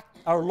and pack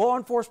our law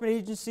enforcement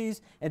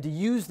agencies and to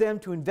use them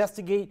to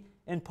investigate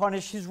and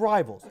punish his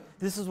rivals.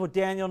 This is what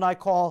Daniel and I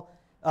call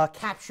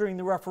capturing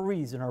the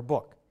referees in our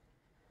book.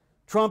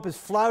 Trump has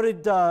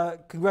flouted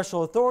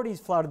congressional authority, he's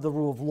flouted the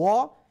rule of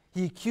law,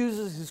 he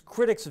accuses his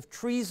critics of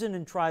treason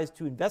and tries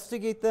to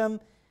investigate them,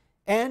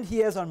 and he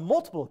has on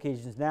multiple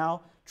occasions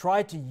now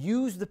tried to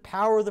use the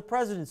power of the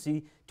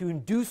presidency to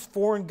induce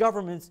foreign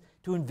governments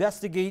to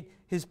investigate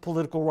his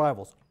political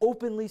rivals,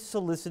 openly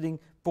soliciting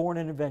foreign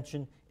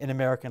intervention in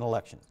American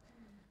elections.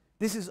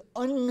 This is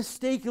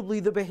unmistakably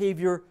the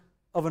behavior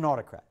of an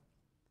autocrat.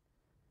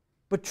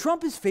 But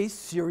Trump has faced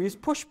serious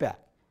pushback.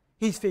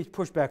 He's faced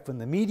pushback from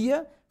the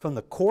media, from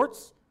the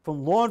courts,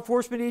 from law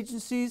enforcement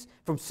agencies,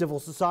 from civil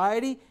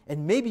society,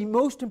 and maybe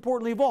most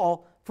importantly of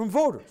all, from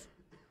voters.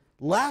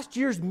 Last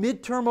year's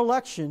midterm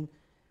election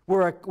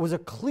was a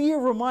clear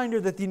reminder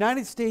that the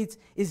United States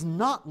is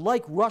not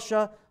like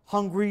Russia,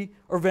 Hungary,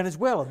 or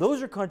Venezuela.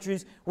 Those are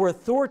countries where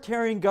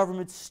authoritarian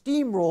governments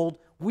steamrolled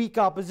weak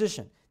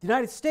opposition. The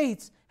United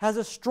States has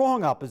a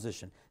strong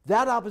opposition.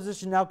 That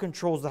opposition now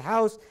controls the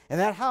House, and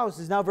that House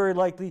is now very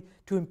likely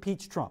to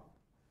impeach Trump.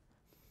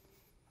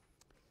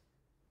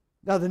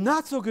 Now, the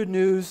not so good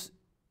news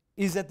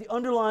is that the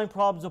underlying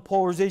problems of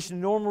polarization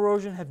and norm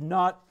erosion have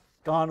not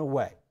gone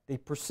away. They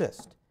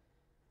persist.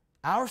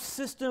 Our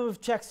system of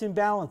checks and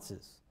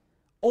balances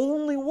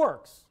only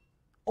works,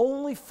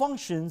 only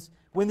functions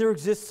when there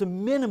exists a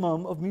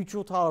minimum of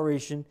mutual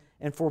toleration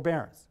and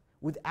forbearance.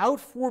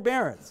 Without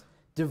forbearance,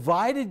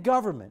 divided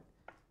government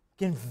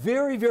can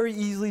very, very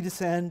easily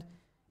descend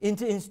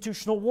into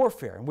institutional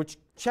warfare, in which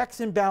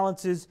checks and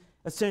balances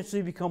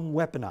essentially become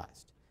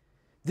weaponized.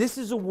 This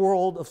is a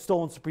world of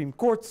stolen Supreme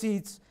Court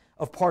seats,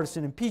 of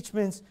partisan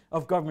impeachments,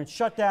 of government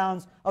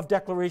shutdowns, of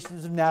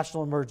declarations of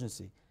national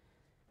emergency.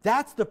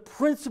 That's the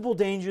principal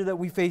danger that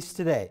we face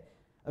today.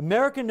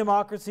 American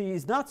democracy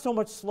is not so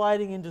much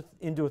sliding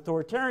into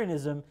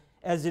authoritarianism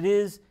as it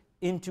is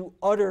into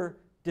utter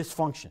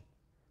dysfunction.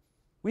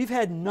 We've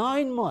had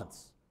 9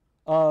 months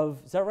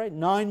of, is that right?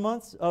 9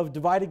 months of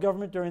divided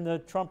government during the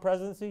Trump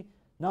presidency?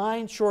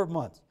 9 short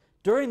months.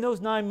 During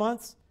those 9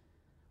 months,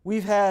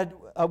 we've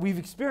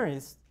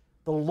experienced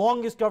the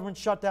longest government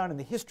shutdown in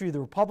the history of the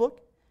Republic.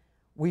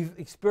 We've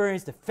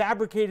experienced a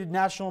fabricated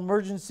national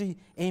emergency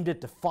aimed at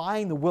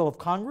defying the will of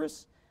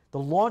Congress, the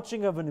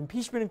launching of an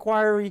impeachment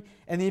inquiry,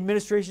 and the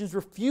administration's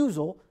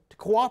refusal to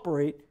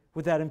cooperate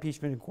with that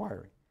impeachment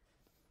inquiry.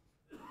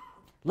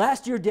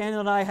 Last year, Daniel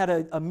and I had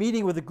a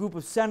meeting with a group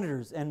of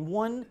senators, and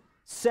one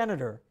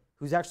senator,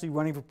 who's actually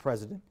running for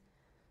president,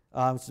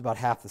 which is about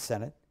half the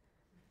Senate,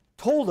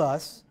 told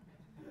us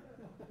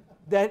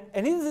that,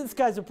 and this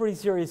guy's a pretty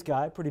serious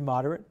guy, pretty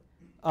moderate,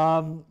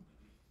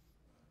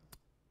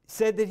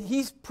 said that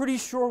he's pretty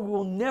sure we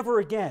will never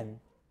again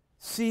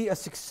see a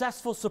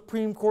successful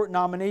Supreme Court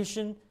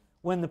nomination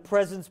when the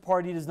president's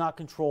party does not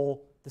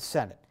control the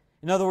Senate.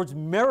 In other words,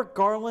 Merrick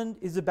Garland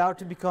is about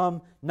to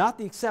become not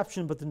the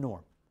exception, but the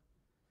norm.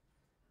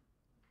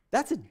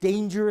 That's a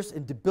dangerous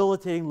and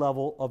debilitating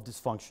level of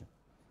dysfunction.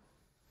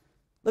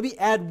 Let me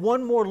add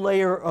one more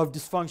layer of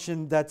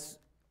dysfunction that's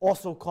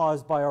also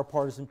caused by our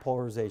partisan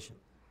polarization.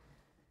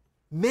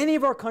 Many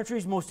of our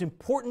country's most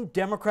important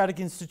democratic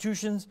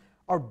institutions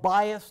are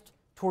biased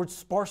towards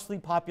sparsely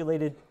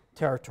populated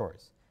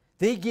territories.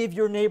 They give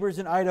your neighbors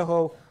in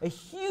Idaho a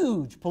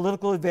huge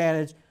political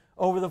advantage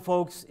over the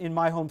folks in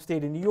my home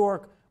state of New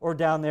York or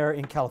down there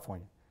in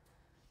California.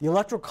 The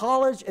Electoral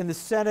College and the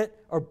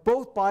Senate are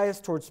both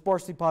biased towards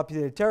sparsely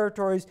populated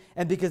territories,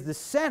 and because the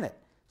Senate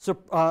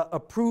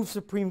approves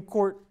Supreme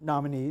Court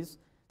nominees,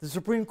 the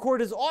Supreme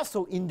Court is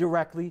also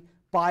indirectly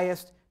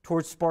biased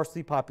towards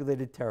sparsely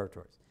populated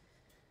territories.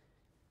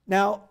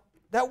 Now,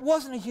 that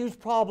wasn't a huge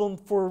problem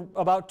for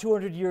about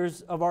 200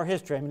 years of our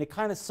history. I mean, it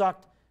kind of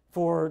sucked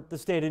for the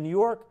state of New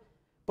York,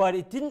 but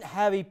it didn't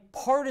have a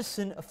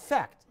partisan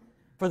effect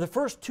for the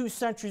first 2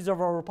 centuries of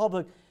our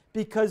republic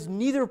because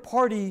neither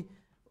party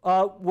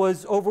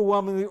was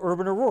overwhelmingly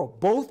urban or rural.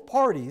 Both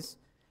parties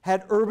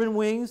had urban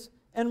wings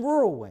and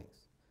rural wings.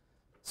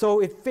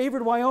 So it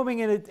favored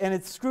Wyoming and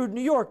it screwed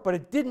New York, but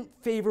it didn't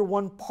favor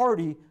one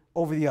party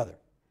over the other.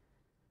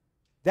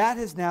 That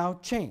has now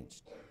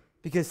changed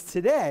because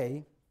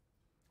today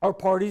our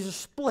parties are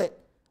split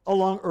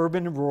along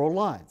urban and rural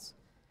lines.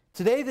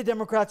 Today the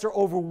Democrats are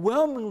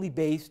overwhelmingly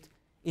based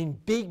in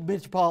big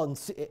metropolitan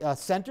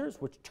centers,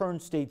 which turn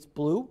states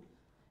blue,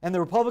 and the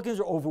Republicans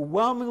are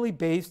overwhelmingly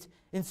based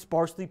in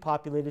sparsely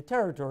populated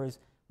territories,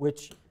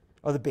 which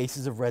are the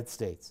bases of red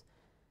states.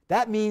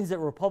 That means that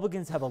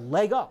Republicans have a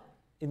leg up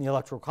in the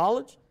Electoral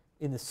College,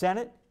 in the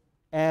Senate,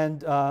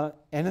 and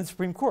in the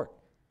Supreme Court.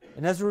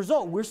 And as a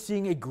result, we're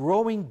seeing a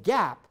growing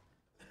gap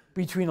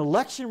between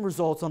election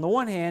results on the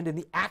one hand and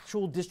the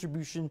actual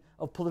distribution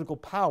of political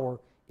power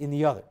in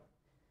the other.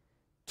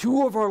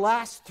 2 of our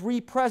last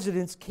 3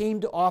 presidents came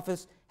to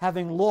office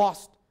having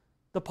lost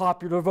the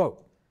popular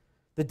vote.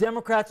 The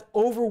Democrats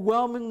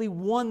overwhelmingly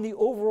won the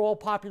overall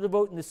popular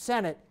vote in the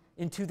Senate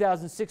in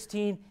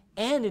 2016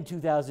 and in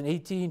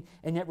 2018,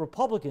 and yet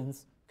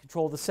Republicans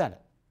control the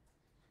Senate.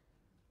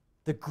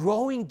 The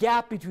growing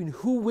gap between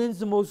who wins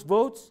the most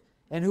votes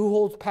and who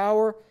holds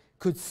power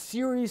could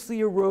seriously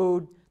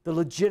erode the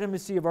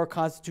legitimacy of our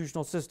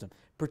constitutional system,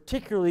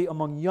 particularly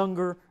among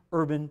younger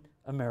urban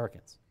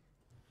Americans.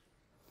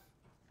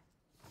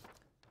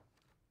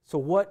 So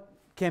what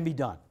can be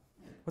done?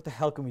 What the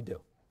hell can we do?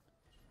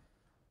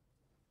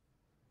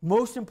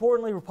 Most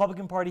importantly, the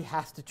Republican Party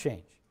has to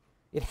change.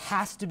 It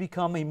has to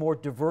become a more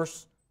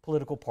diverse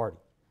political party.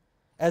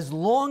 As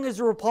long as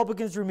the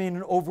Republicans remain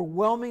an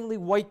overwhelmingly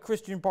white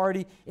Christian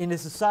party in a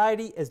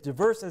society as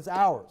diverse as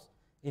ours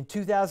in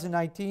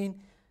 2019,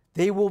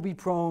 they will be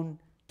prone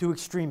to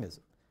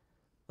extremism.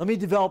 Let me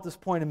develop this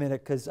point a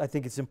minute because I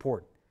think it's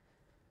important.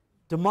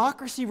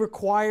 Democracy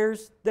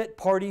requires that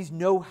parties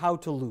know how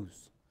to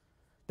lose.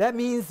 That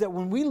means that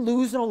when we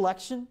lose an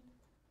election,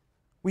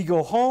 we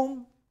go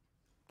home,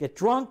 get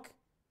drunk,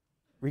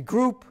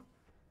 regroup,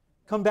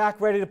 come back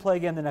ready to play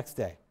again the next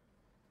day.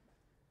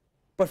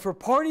 But for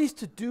parties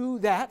to do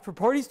that, for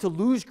parties to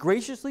lose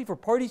graciously, for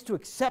parties to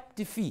accept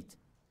defeat,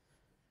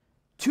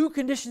 two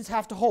conditions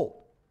have to hold.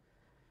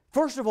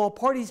 First of all,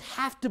 parties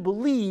have to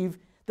believe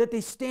that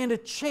they stand a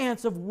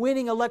chance of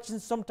winning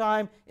elections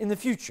sometime in the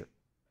future.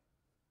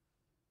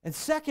 And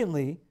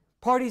secondly,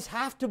 parties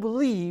have to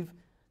believe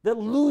that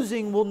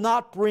losing will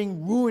not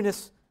bring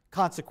ruinous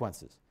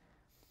consequences.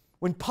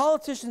 When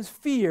politicians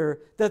fear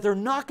that they're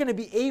not going to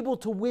be able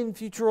to win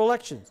future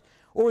elections,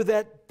 or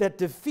that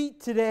defeat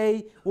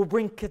today will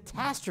bring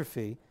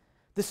catastrophe,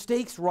 the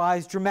stakes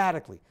rise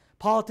dramatically.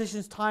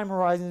 Politicians' time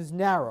horizons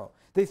narrow.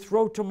 They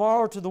throw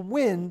tomorrow to the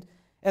wind,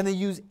 and they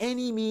use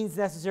any means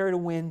necessary to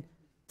win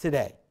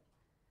today.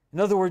 In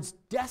other words,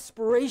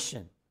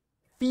 desperation,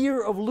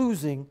 fear of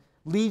losing,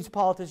 leads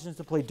politicians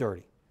to play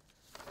dirty.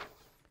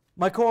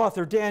 My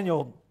co-author,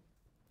 Daniel,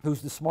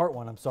 who's the smart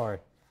one, I'm sorry,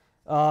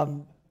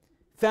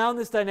 found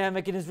this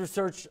dynamic in his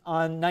research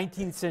on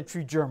 19th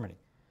century Germany.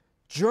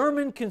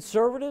 German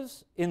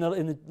conservatives in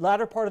the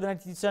latter part of the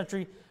 19th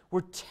century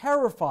were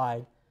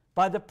terrified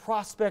by the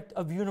prospect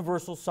of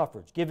universal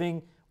suffrage,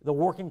 giving the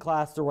working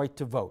class the right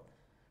to vote.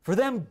 For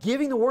them,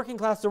 giving the working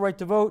class the right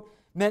to vote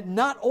meant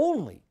not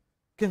only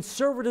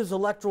conservatives'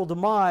 electoral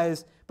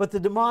demise, but the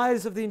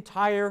demise of the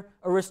entire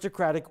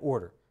aristocratic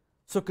order.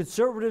 So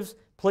conservatives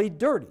played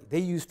dirty. They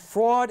used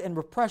fraud and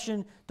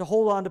repression to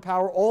hold on to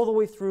power all the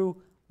way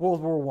through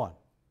World War I.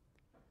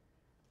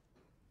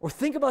 Or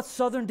think about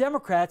Southern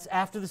Democrats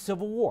after the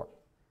Civil War.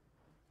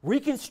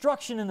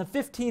 Reconstruction in the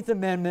 15th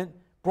Amendment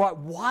brought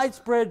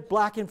widespread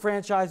black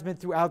enfranchisement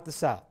throughout the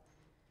South.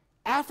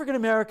 African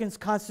Americans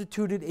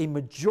constituted a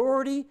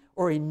majority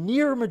or a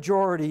near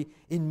majority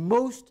in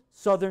most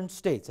Southern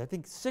states, I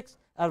think 6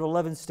 out of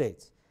 11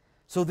 states.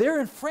 So their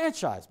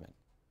enfranchisement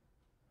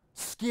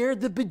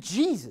scared the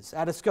bejesus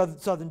out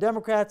of Southern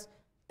Democrats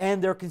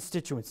and their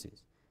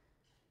constituencies.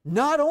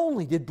 Not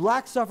only did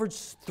black suffrage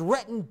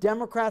threaten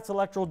Democrats'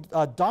 electoral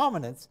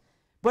dominance,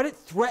 but it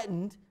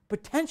threatened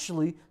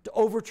potentially to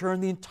overturn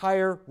the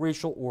entire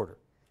racial order.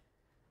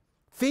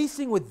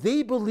 Facing what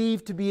they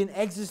believed to be an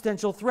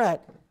existential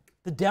threat,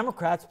 the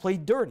Democrats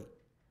played dirty.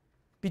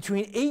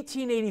 Between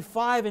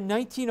 1885 and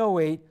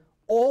 1908,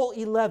 all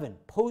 11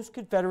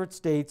 post-Confederate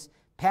states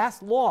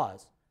passed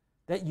laws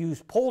that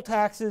used poll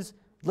taxes,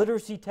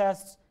 literacy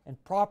tests,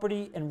 and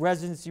property and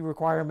residency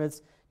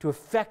requirements to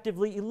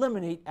effectively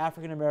eliminate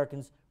African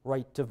Americans'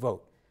 right to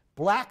vote.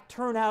 Black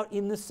turnout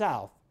in the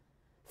South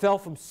fell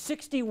from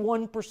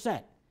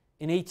 61%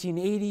 in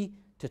 1880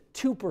 to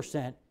 2%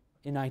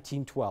 in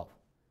 1912.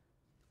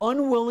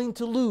 Unwilling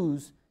to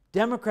lose,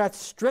 Democrats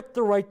stripped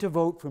the right to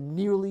vote from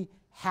nearly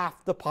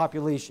half the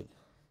population,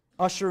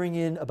 ushering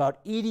in about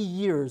 80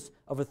 years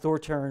of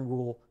authoritarian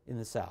rule in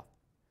the South.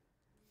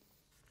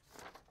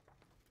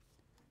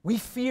 We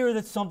fear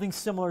that something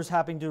similar is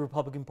happening to the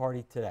Republican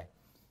Party today.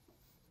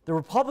 The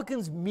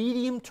Republicans'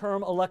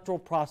 medium-term electoral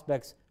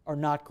prospects are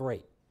not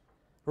great.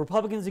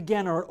 Republicans,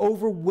 again, are an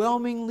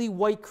overwhelmingly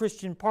white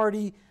Christian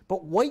party,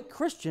 but white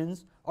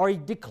Christians are a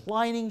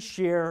declining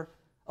share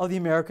of the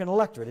American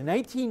electorate. In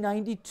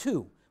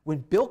 1992, when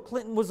Bill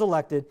Clinton was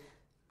elected,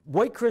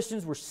 white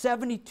Christians were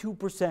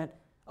 72%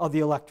 of the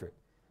electorate.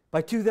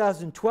 By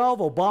 2012,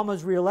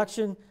 Obama's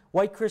re-election,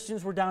 white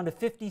Christians were down to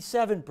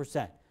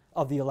 57%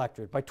 of the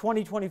electorate. By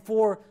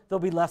 2024, they'll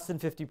be less than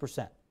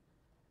 50%.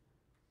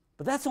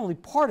 But that's only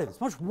part of it. It's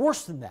much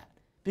worse than that,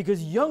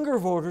 because younger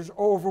voters are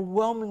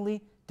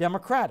overwhelmingly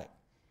Democratic.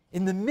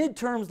 In the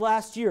midterms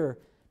last year,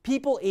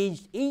 people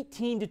aged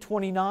 18 to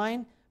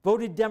 29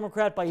 voted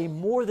Democrat by a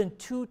more than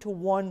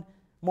 2-to-1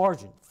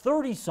 margin.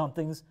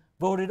 30-somethings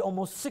voted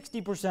almost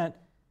 60%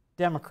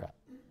 Democrat.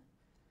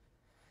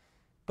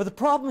 But the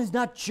problem is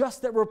not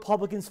just that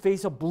Republicans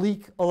face a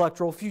bleak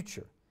electoral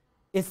future.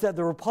 It's that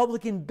the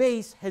Republican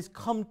base has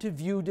come to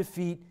view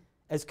defeat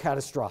as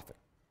catastrophic.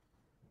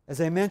 As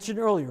I mentioned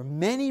earlier,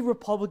 many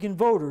Republican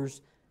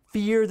voters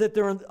fear that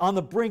they're on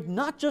the brink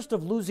not just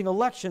of losing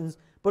elections,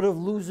 but of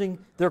losing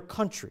their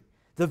country.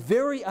 The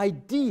very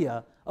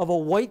idea of a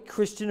white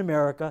Christian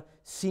America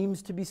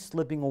seems to be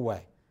slipping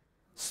away.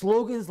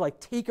 Slogans like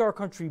 "Take our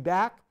country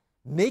back,"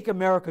 "Make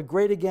America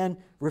great again"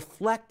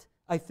 reflect,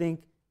 I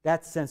think,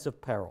 that sense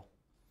of peril.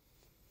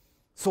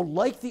 So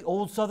like the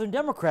old Southern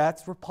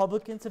Democrats,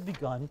 Republicans have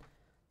begun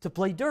to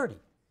play dirty.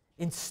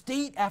 In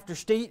state after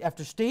state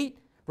after state,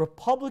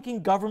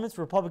 Republican governments,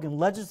 Republican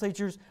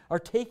legislatures are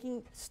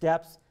taking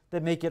steps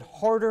that make it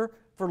harder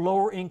for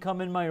lower income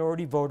and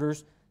minority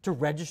voters to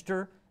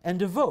register and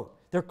to vote.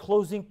 They're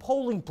closing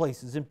polling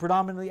places in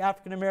predominantly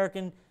African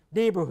American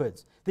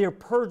neighborhoods. They are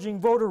purging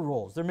voter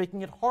rolls. They're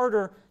making it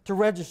harder to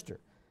register.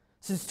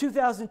 Since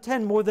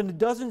 2010, more than a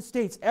dozen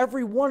states,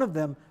 every one of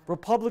them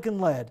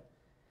Republican-led,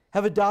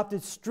 have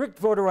adopted strict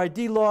voter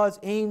ID laws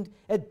aimed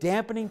at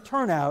dampening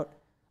turnout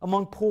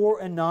among poor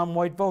and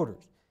non-white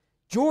voters.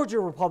 Georgia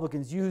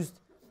Republicans used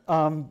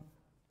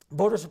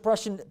voter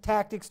suppression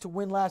tactics to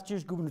win last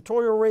year's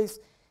gubernatorial race.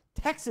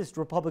 Texas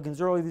Republicans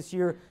early this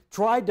year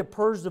tried to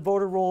purge the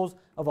voter rolls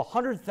of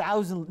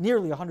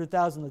nearly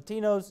 100,000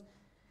 Latinos.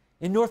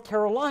 In North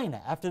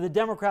Carolina, after the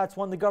Democrats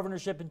won the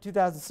governorship in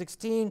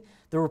 2016,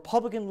 the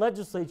Republican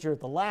legislature at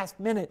the last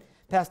minute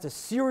passed a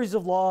series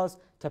of laws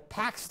to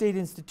pack state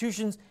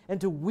institutions and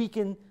to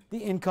weaken the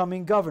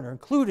incoming governor,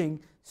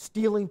 including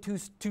stealing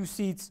two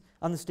seats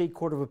on the State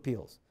Court of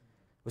Appeals.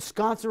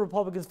 Wisconsin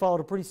Republicans followed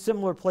a pretty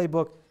similar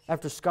playbook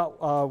after Scott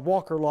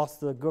Walker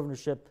lost the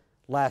governorship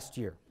last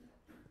year.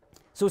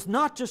 So it's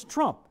not just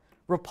Trump.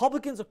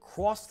 Republicans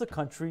across the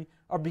country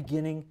are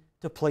beginning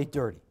to play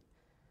dirty.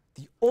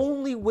 The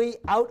only way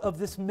out of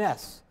this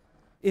mess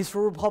is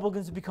for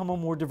Republicans to become a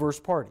more diverse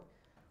party.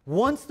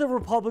 Once the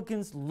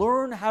Republicans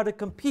learn how to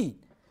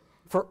compete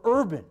for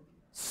urban,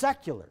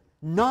 secular,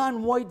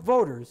 non-white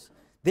voters,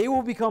 they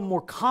will become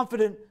more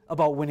confident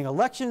about winning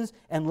elections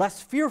and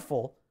less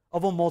fearful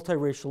of a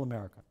multiracial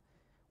America.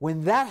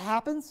 When that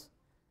happens,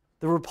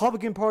 the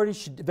Republican Party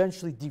should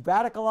eventually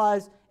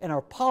de-radicalize and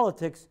our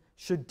politics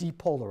should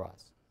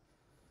depolarize.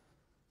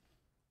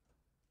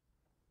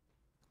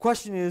 The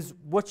question is,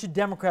 what should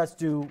Democrats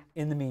do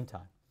in the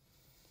meantime?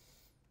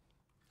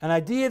 An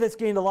idea that's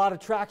gained a lot of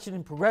traction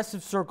in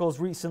progressive circles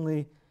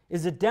recently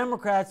is that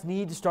Democrats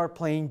need to start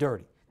playing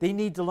dirty. They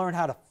need to learn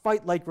how to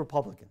fight like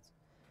Republicans.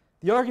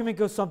 The argument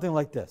goes something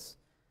like this.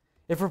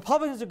 If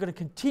Republicans are going to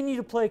continue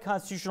to play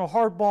constitutional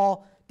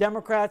hardball,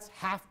 Democrats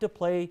have to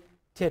play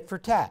tit for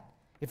tat.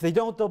 If they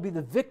don't, they'll be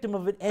the victim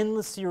of an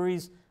endless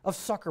series of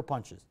sucker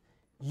punches.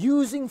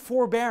 Using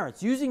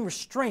forbearance, using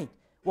restraint,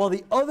 while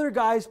the other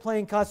guy's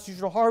playing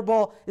constitutional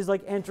hardball is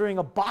like entering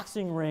a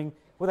boxing ring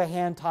with a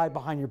hand tied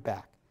behind your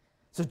back.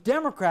 So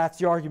Democrats,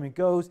 the argument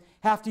goes,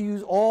 have to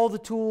use all the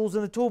tools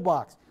in the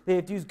toolbox. They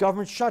have to use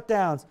government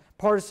shutdowns,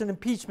 partisan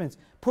impeachments,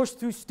 push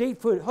through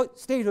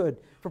statehood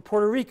for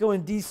Puerto Rico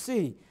and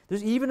D.C.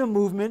 There's even a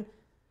movement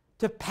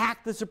to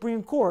pack the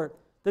Supreme Court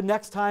the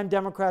next time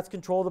Democrats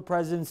control the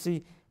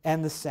presidency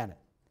and the Senate.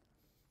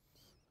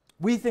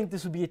 We think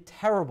this would be a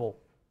terrible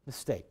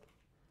mistake.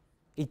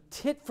 A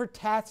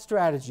tit-for-tat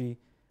strategy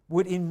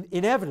would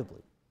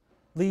inevitably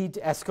lead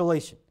to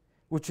escalation,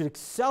 which would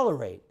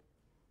accelerate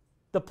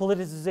the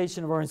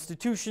politicization of our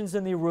institutions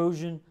and the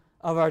erosion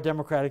of our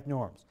democratic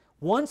norms.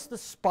 Once the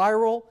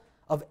spiral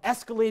of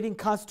escalating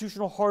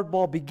constitutional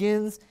hardball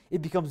begins,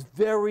 it becomes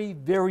very,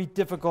 very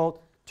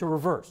difficult to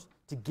reverse,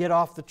 to get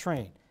off the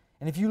train.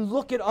 And if you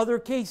look at other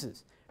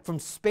cases, from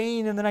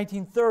Spain in the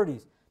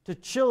 1930s, to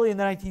Chile in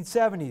the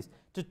 1970s,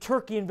 to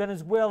Turkey and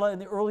Venezuela in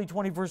the early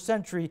 21st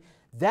century,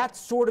 that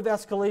sort of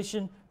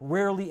escalation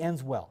rarely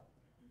ends well.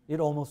 It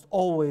almost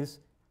always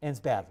ends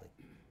badly.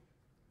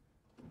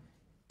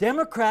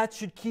 Democrats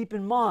should keep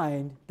in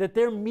mind that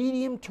their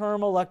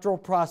medium-term electoral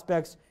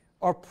prospects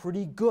are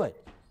pretty good.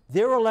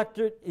 Their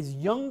electorate is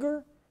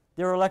younger,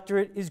 their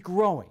electorate is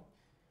growing.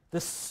 The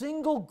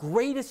single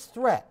greatest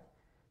threat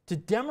to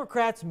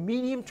Democrats'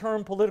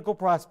 medium-term political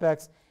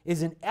prospects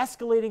is an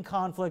escalating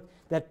conflict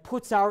that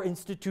puts our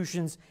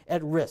institutions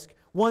at risk,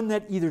 one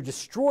that either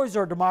destroys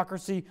our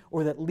democracy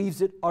or that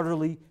leaves it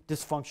utterly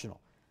dysfunctional.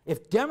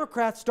 If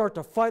Democrats start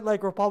to fight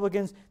like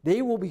Republicans,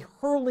 they will be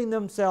hurling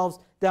themselves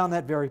down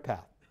that very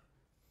path.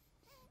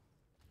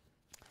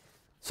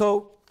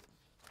 So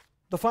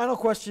the final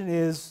question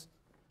is,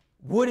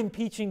 would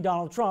impeaching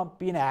Donald Trump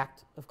be an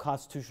act of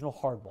constitutional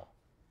hardball?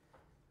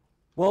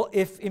 Well,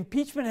 if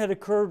impeachment had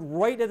occurred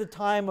right at the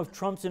time of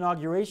Trump's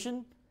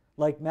inauguration,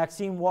 like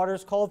Maxine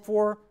Waters called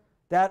for,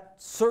 that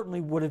certainly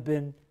would have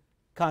been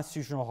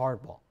constitutional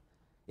hardball.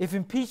 If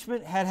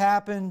impeachment had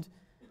happened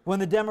when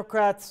the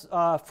Democrats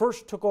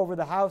first took over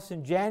the House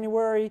in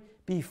January,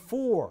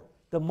 before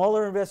the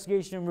Mueller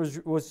investigation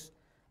was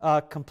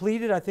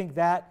completed, I think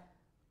that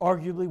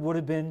arguably would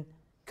have been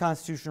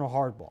constitutional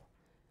hardball.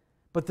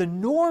 But the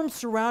norm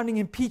surrounding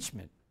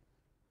impeachment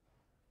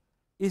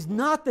is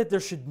not that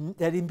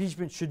that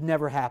impeachment should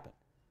never happen.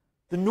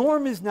 The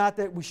norm is not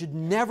that we should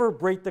never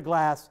break the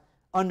glass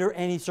under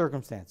any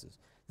circumstances.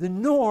 The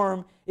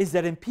norm is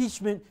that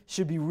impeachment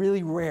should be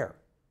really rare.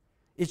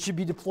 It should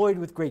be deployed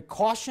with great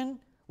caution,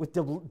 with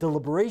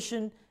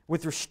deliberation,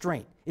 with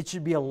restraint. It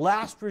should be a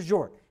last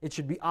resort. It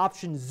should be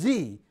option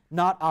Z,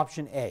 not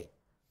option A.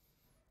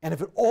 And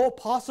if at all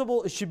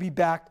possible, it should be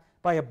backed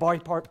by a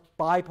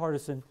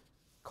bipartisan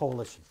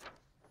coalition.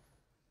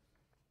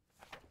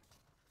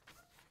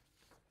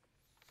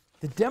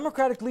 The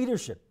Democratic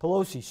leadership,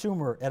 Pelosi,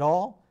 Schumer, et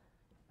al.,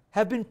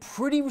 have been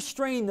pretty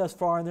restrained thus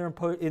far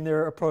in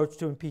their approach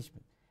to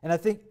impeachment. And I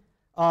think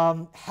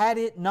had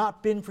it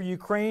not been for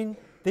Ukraine,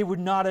 they would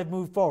not have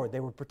moved forward. They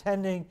were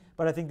pretending,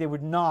 but I think they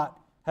would not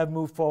have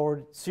moved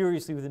forward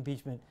seriously with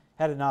impeachment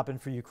had it not been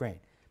for Ukraine.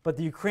 But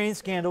the Ukraine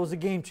scandal was a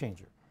game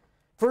changer.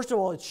 First of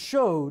all, it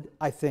showed,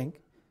 I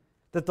think,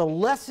 that the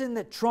lesson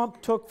that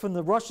Trump took from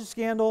the Russia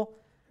scandal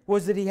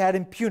was that he had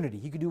impunity.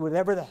 He could do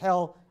whatever the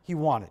hell he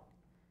wanted.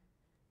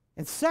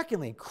 And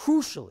secondly,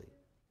 crucially,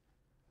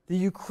 the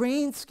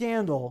Ukraine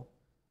scandal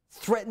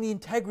threatened the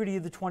integrity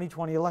of the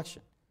 2020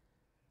 election.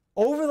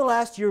 Over the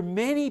last year,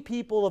 many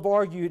people have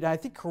argued, and I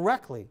think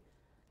correctly,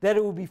 that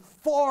it would be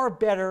far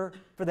better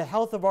for the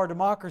health of our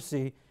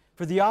democracy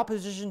for the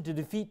opposition to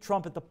defeat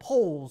Trump at the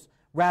polls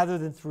rather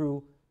than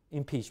through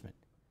impeachment.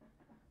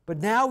 But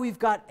now we've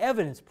got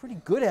evidence, pretty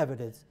good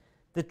evidence,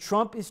 that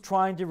Trump is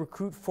trying to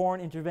recruit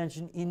foreign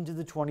intervention into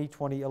the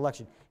 2020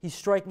 election. He's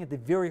striking at the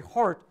very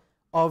heart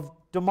of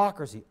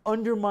democracy,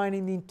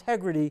 undermining the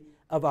integrity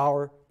of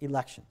our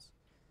elections.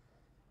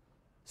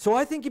 So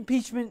I think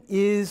impeachment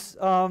is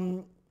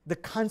the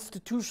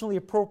constitutionally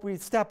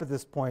appropriate step at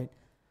this point.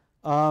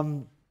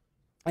 And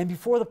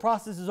before the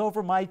process is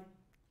over, my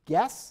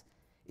guess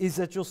is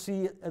that you'll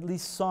see at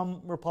least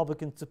some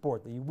Republican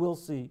support, that you will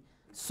see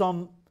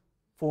some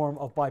form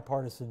of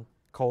bipartisan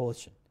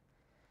coalition.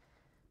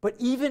 But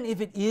even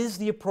if it is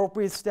the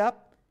appropriate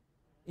step,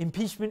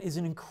 impeachment is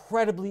an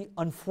incredibly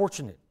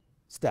unfortunate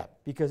step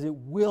because it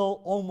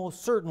will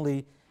almost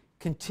certainly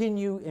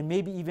continue and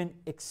maybe even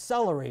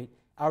accelerate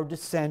our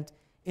descent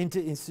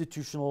into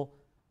institutional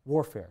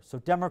warfare. So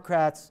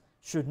Democrats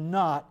should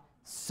not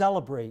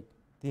celebrate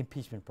the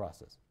impeachment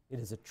process. It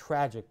is a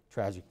tragic,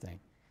 tragic thing.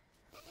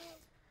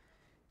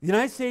 The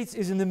United States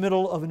is in the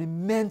middle of an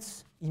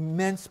immense,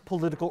 immense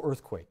political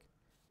earthquake.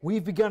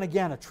 We've begun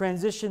again a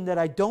transition that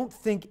I don't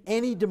think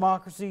any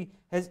democracy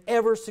has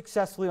ever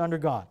successfully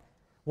undergone,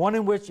 one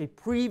in which a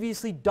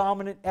previously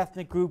dominant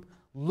ethnic group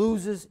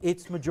loses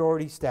its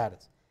majority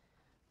status.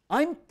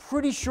 I'm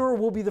pretty sure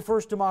we'll be the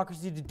first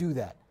democracy to do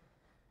that.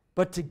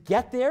 But to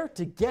get there,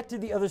 to get to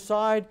the other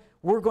side,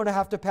 we're going to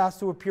have to pass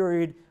through a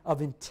period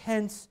of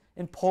intense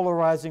and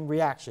polarizing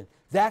reaction.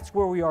 That's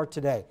where we are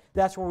today.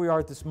 That's where we are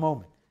at this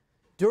moment.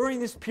 During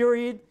this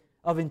period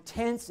of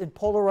intense and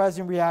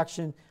polarizing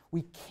reaction,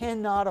 we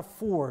cannot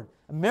afford,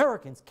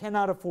 Americans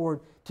cannot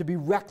afford to be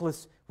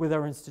reckless with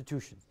our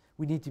institutions.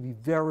 We need to be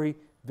very,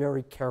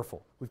 very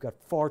careful. We've got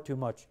far too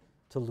much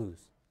to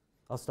lose.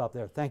 I'll stop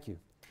there. Thank you.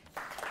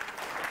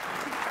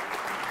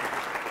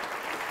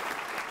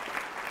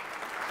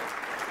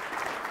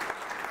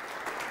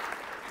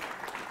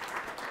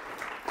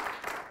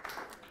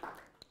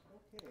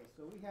 Okay,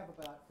 so we have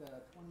about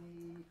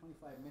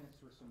 25 minutes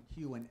for some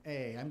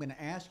Q&A. I'm going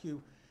to ask you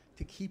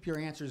to keep your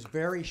answers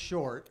very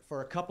short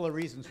for a couple of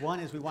reasons. One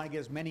is we want to get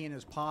as many in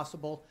as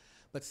possible,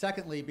 but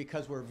secondly,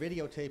 because we're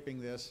videotaping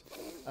this,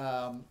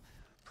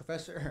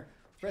 Professor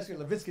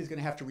Levitsky is going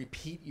to have to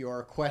repeat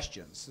your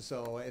questions,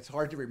 so it's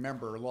hard to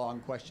remember long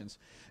questions.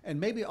 And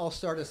maybe I'll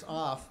start us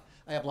off.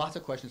 I have lots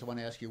of questions I want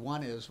to ask you.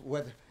 One is,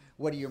 what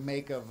do you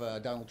make of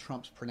Donald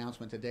Trump's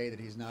pronouncement today that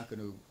he's not going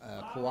to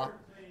cooperate?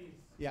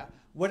 Yeah.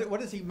 What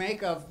does he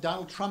make of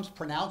Donald Trump's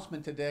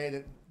pronouncement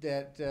today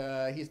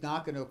that he's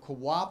not going to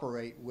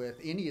cooperate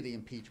with any of the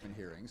impeachment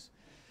hearings?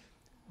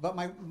 But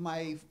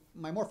my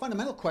more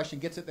fundamental question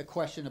gets at the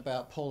question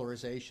about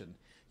polarization.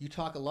 You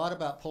talk a lot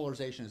about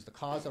polarization as the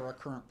cause of our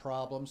current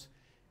problems,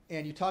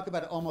 and you talk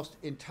about it almost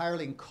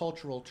entirely in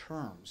cultural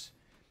terms.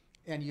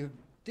 And you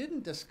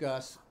didn't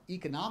discuss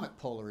economic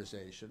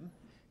polarization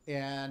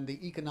and the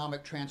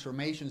economic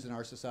transformations in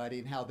our society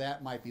and how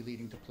that might be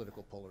leading to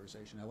political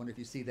polarization. I wonder if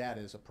you see that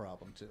as a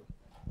problem too.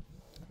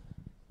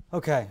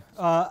 Okay.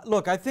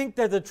 Look, I think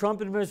that the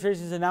Trump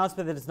administration's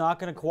announcement that it's not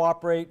going to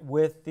cooperate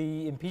with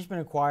the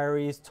impeachment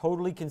inquiry is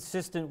totally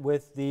consistent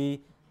with the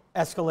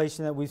escalation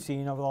that we've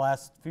seen over the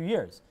last few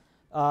years.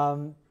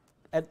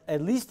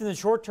 At least in the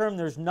short term,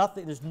 there's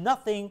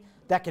nothing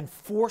that can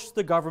force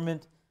the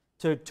government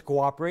to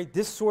cooperate.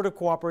 This sort of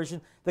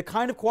cooperation, the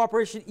kind of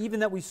cooperation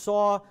even that we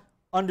saw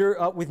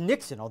with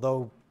Nixon,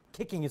 although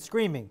kicking and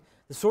screaming,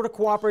 the sort of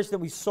cooperation that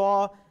we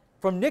saw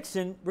from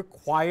Nixon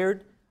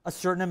required a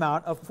certain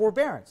amount of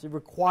forbearance. It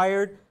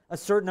required a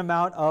certain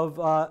amount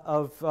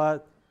of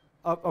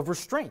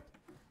restraint.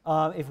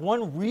 If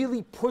one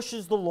really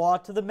pushes the law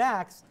to the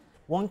max,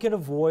 one can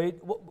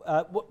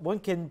one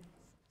can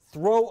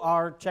throw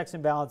our checks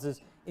and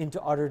balances into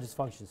utter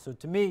dysfunction. So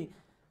to me,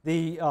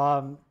 the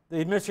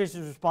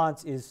administration's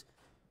response is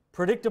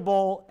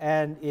predictable,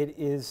 and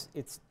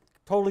it's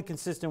totally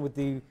consistent with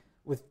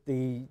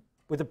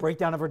the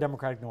breakdown of our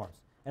democratic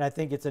norms. And I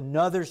think it's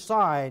another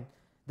sign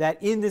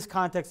that in this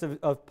context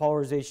of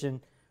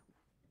polarization,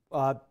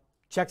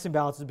 checks and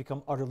balances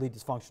become utterly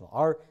dysfunctional.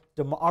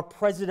 Our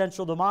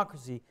presidential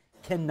democracy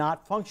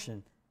cannot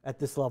function at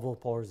this level of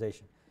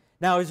polarization.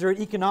 Now, is there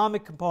an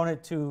economic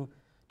component to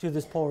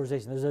this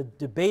polarization? There's a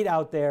debate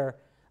out there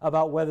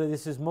about whether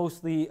this is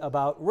mostly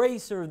about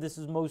race or this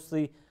is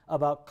mostly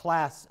about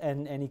class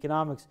and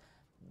economics.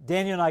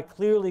 Daniel and I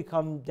clearly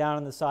come down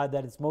on the side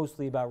that it's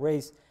mostly about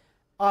race.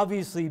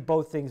 Obviously,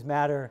 both things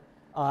matter.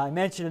 I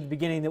mentioned at the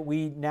beginning that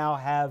we now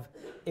have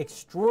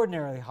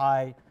extraordinarily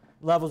high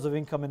levels of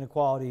income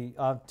inequality.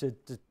 To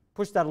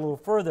push that a little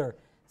further,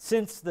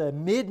 since the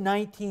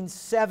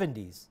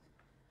mid-1970s,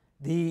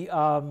 the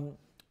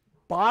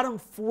bottom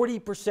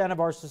 40% of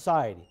our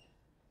society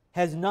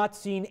has not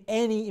seen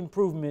any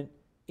improvement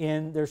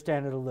in their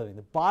standard of living.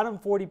 The bottom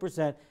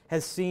 40%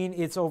 has seen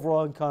its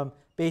overall income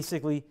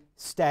basically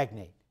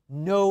stagnate.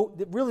 No,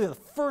 really the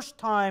first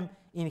time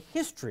in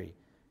history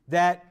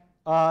that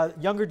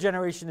younger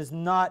generation does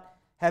not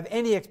have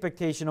any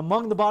expectation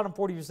among the bottom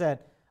 40%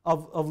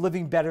 of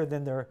living better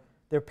than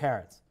their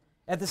parents.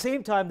 At the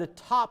same time, the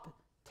top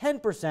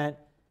 10%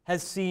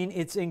 has seen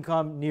its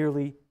income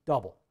nearly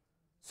double.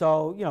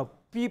 So, you know,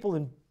 people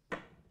in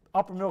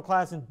upper middle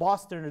class in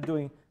Boston are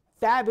doing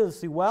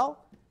fabulously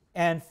well,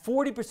 and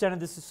 40% of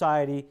the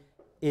society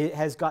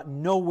has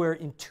gotten nowhere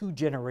in 2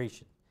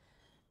 generations.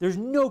 There's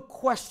no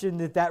question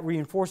that that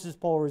reinforces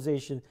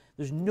polarization.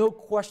 There's no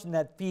question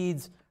that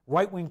feeds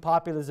right-wing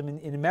populism.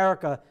 In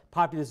America,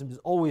 populism is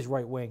always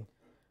right-wing.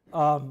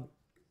 And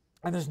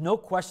there's no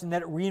question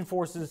that it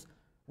reinforces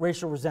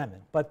racial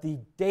resentment. But the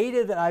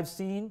data that I've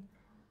seen,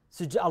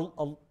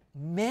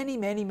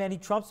 many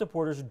Trump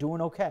supporters are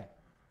doing okay.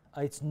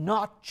 It's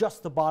not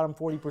just the bottom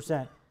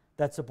 40%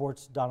 that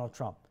supports Donald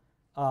Trump.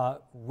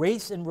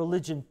 Race and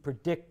religion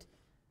predict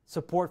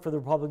support for the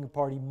Republican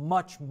Party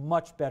much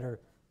better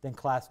than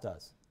class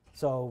does.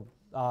 So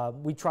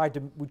we tried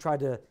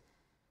to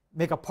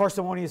make a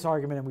parsimonious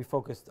argument, and we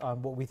focused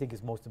on what we think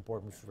is most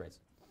important, which is race.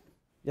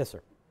 Yes,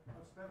 sir.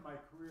 I've spent my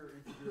career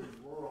interviewing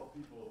rural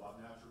people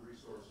about natural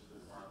resources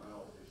and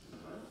environmental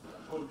issues. I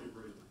totally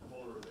agree that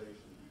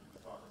polarization you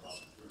talk about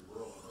between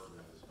rural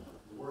and urban is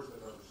the worst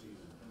I've ever seen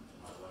in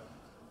my life.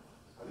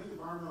 I think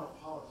environmental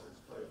politics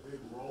play a big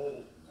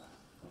role in that.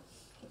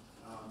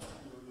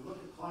 You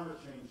look at climate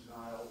change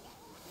denial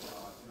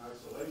in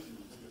isolation,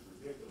 you think it's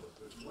ridiculous,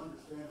 but you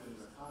understand it in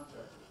the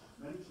context of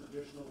many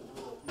traditional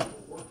rural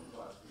people, working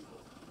class people,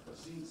 have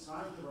seen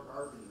scientific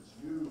arguments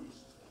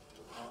used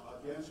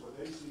against what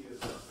they see as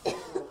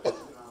cultural and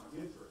economic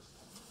interests.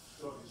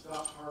 So if you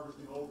stop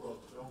harvesting old growth,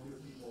 but don't give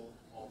people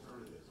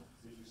alternatives.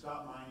 If you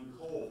stop mining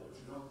coal, but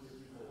you don't give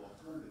people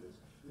alternatives,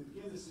 they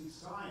begin to see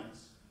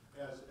science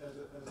as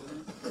an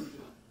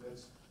institution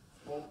that's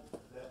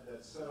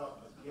set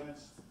up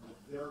against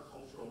their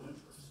cultural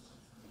interests.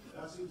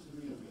 That seems to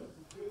me to be a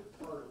big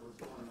part of what's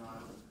going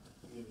on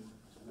in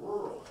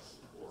rural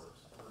support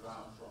for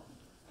Donald Trump.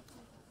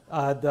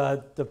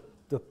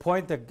 The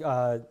point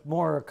that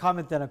more a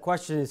comment than a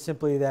question is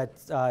simply that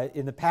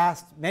in the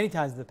past, many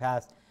times in the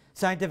past,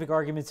 scientific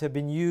arguments have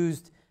been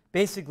used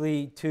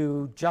basically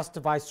to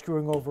justify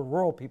screwing over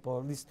rural people.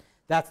 At least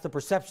that's the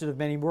perception of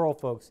many rural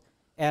folks.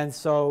 And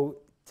so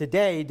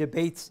today,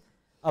 debates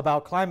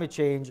about climate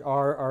change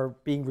are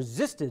being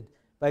resisted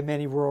by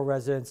many rural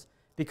residents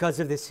because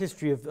of this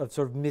history of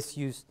sort of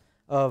misuse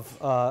of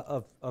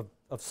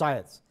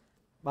science.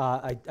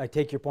 I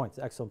take your point.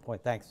 Excellent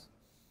point. Thanks.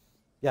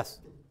 Yes.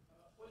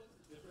 What is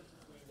the difference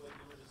between what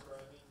you were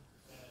describing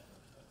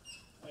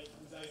and,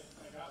 because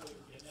I got what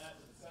you're getting at,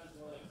 but it sounds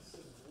more like a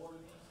civil war to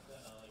me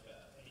than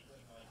anything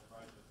like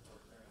project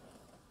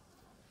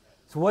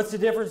authoritarianism. So what's the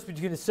difference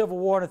between a civil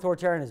war and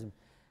authoritarianism?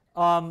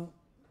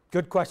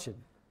 Good question.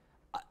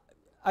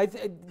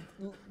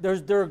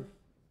 The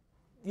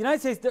United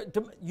States,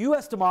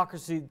 U.S.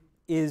 democracy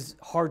is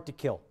hard to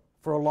kill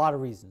for a lot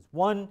of reasons.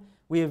 One,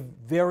 we have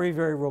very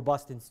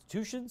robust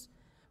institutions.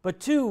 But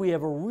 2, we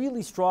have a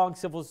really strong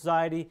civil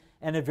society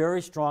and a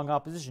very strong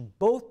opposition.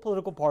 Both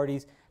political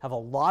parties have a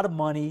lot of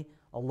money,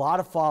 a lot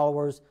of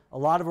followers, a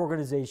lot of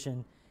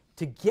organization.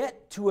 To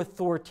get to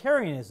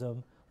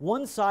authoritarianism,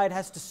 one side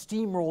has to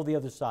steamroll the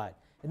other side.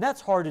 And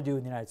that's hard to do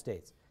in the United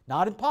States.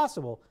 Not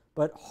impossible,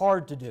 but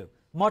hard to do.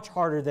 Much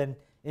harder than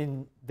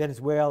in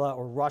Venezuela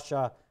or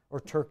Russia or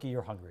Turkey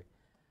or Hungary.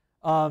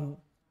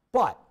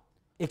 But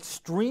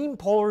extreme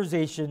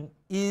polarization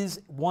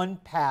is one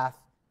path,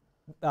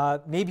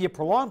 maybe a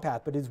prolonged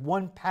path, but is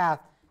one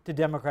path to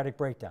democratic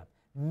breakdown.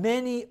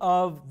 Many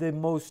of the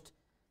most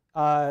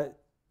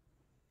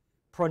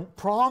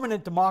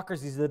prominent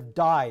democracies that have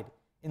died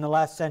in the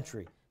last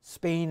century,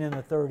 Spain in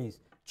the 30s,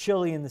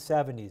 Chile in the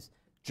 70s,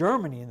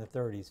 Germany in the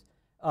 30s,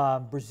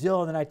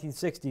 Brazil in the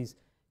 1960s,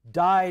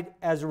 died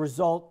as a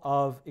result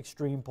of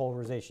extreme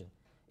polarization.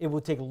 It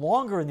will take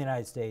longer in the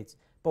United States,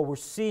 but we're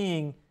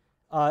seeing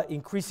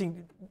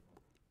increasing,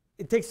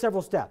 it takes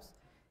several steps.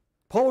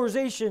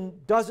 Polarization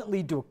doesn't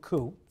lead to a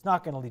coup. It's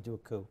not going to lead to a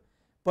coup.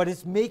 But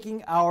it's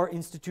making our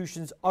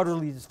institutions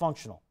utterly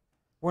dysfunctional.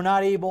 We're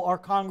not able, our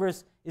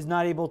Congress is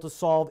not able to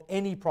solve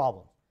any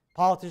problem.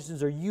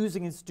 Politicians are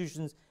using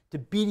institutions to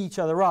beat each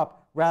other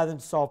up rather than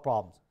to solve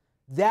problems.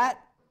 That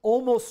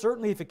almost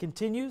certainly, if it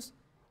continues,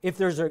 if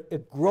there's a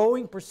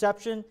growing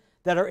perception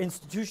that our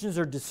institutions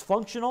are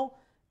dysfunctional,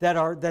 that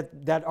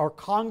our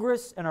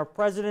Congress and our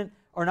president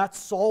are not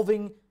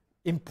solving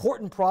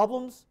important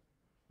problems,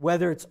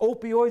 whether it's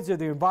opioids or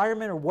the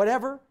environment or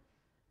whatever,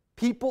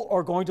 people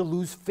are going to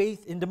lose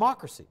faith in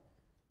democracy.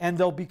 And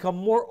they'll become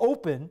more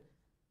open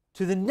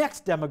to the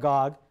next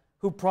demagogue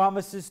who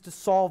promises to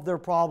solve their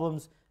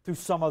problems through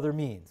some other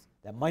means.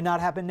 That might not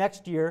happen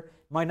next year,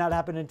 might not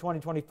happen in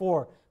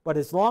 2024, but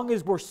as long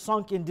as we're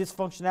sunk in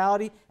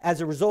dysfunctionality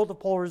as a result of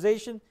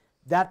polarization,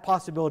 that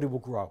possibility will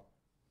grow.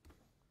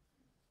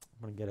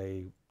 I'm going to get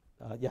a,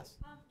 yes?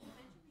 You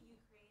mentioned the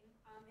Ukraine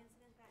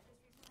incident that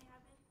just recently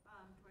happened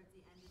towards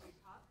the end of your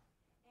talk.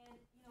 And,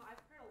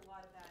 I've heard a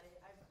lot about it.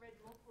 I've read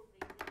multiple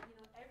things.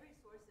 And, every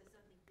source says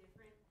something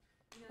different,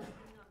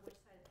 depending on which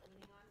side it's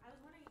leaning on. I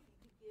was wondering if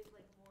you could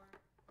give, more,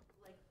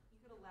 you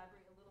could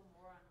elaborate a little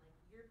more on,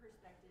 your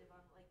perspective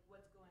on,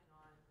 what's going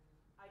on.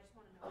 I just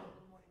want to know a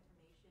little more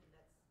information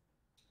that's,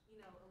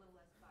 a little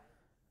less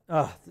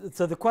biased.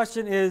 So the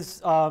question is,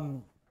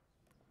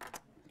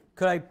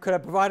 could I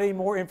provide any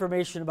more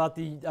information about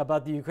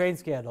the Ukraine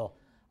scandal?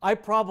 I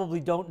probably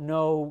don't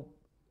know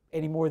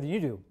any more than you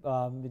do,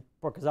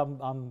 because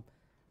I'm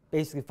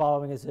basically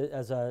following as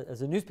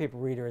a newspaper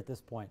reader at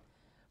this point.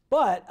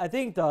 But I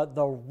think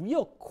the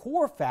real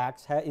core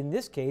facts in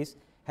this case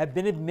have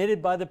been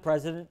admitted by the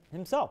president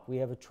himself. We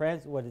have a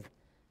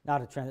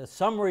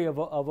summary of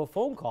a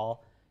phone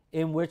call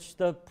in which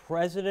the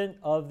president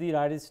of the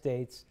United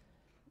States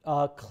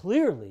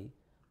clearly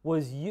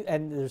was,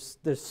 and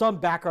there's some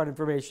background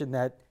information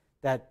that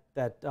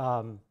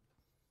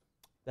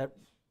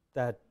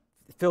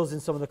fills in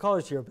some of the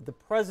colors here, but the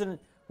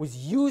president was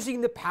using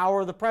the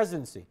power of the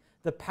presidency,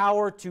 the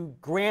power to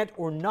grant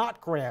or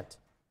not grant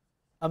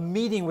a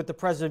meeting with the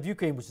president of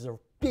Ukraine, which is a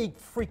big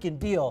freaking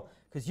deal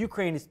because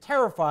Ukraine is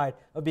terrified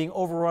of being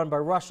overrun by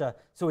Russia,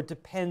 so it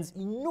depends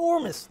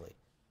enormously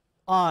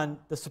on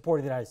the support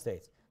of the United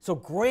States. So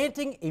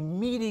granting a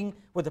meeting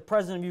with the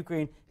president of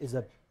Ukraine is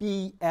a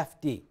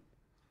BFD.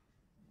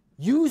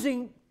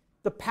 Using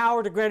the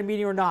power to grant a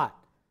meeting or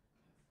not,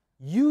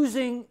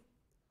 using,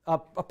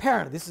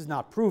 apparently, this is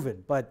not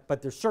proven,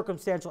 but there's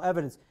circumstantial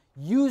evidence,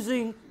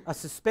 using a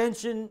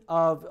suspension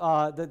of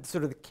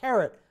the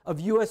carrot of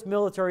U.S.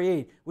 military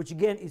aid, which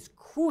again is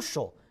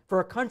crucial for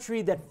a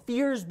country that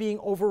fears being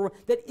overrun,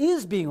 that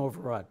is being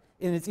overrun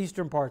in its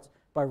eastern parts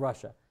by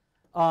Russia,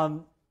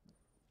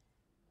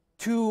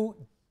 to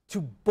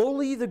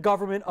bully the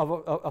government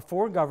of a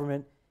foreign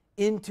government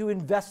into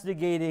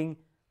investigating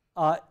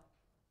a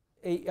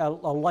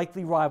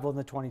likely rival in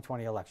the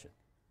 2020 election.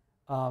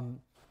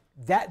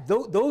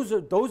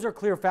 Those are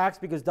clear facts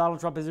because Donald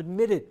Trump has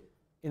admitted,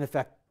 in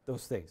effect,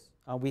 those things.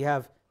 We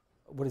have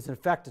what is in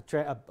effect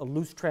a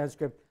loose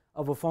transcript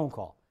of a phone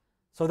call.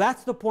 So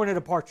that's the point of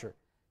departure.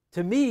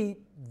 To me,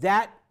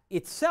 that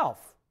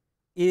itself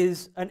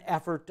is an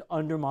effort to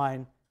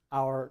undermine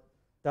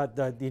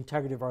the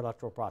integrity of our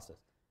electoral process.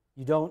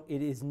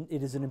 It is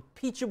an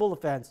impeachable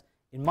offense,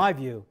 in my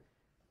view,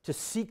 to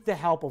seek the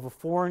help of a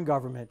foreign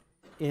government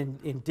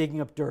in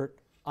digging up dirt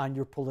on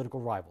your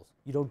political rivals.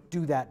 You don't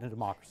do that in a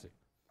democracy.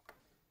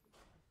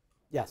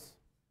 Yes?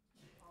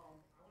 I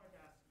wanted to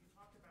ask, you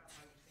talked about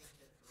how you think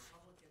that the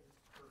Republicans,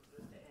 for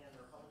this to end,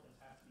 the Republicans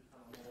have to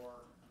become a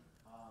more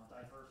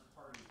diverse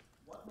party.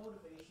 What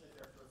motivation is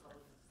there for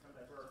Republicans to become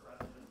diverse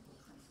rather than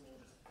increasing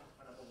just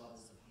kind of the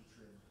levels of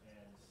hatred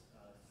and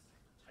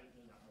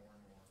tightening up more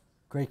and more?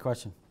 Great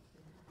question.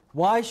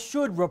 Why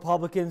should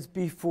Republicans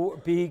become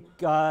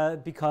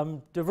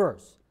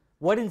diverse?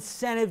 What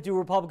incentive do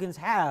Republicans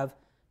have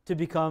to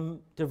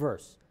become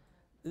diverse?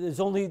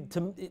 There's only,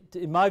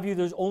 in my view,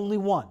 there's only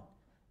one,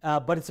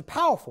 but it's a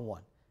powerful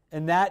one,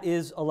 and that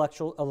is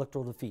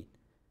electoral defeat.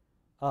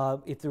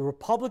 If the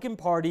Republican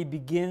Party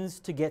begins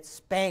to get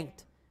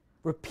spanked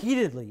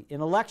repeatedly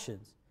in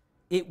elections,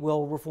 it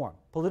will reform.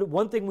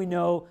 One thing we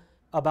know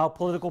about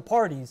political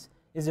parties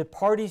is that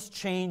parties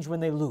change when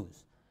they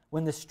lose.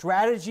 When the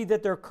strategy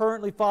that they're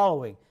currently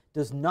following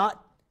does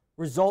not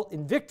result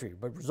in victory,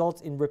 but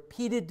results in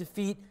repeated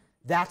defeat,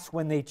 that's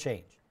when they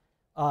change.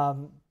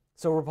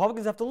 So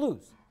Republicans have to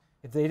lose.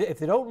 If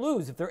they don't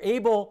lose, if they're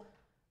able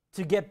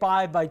to get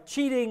by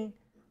cheating,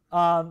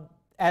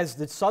 as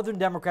the Southern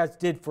Democrats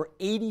did for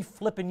 80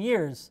 flipping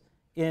years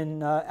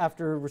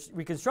after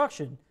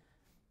Reconstruction,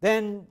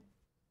 then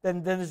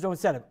there's no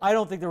incentive. I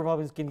don't think the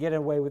Republicans can get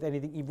away with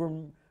anything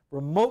even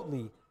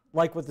remotely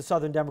like what the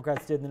Southern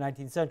Democrats did in the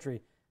 19th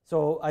century.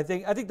 So I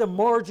think the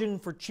margin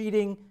for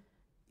cheating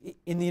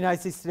in the United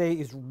States today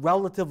is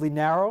relatively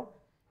narrow,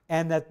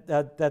 and that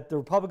the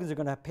Republicans are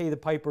going to pay the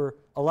piper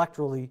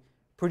electorally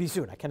pretty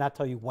soon. I cannot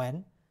tell you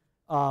when,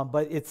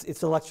 but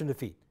it's election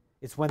defeat.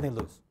 It's when they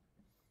lose.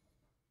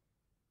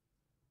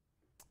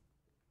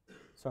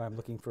 Sorry, I'm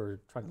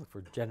trying to look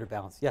for gender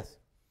balance. Yes?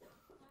 I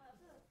have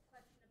a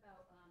question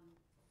about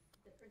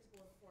the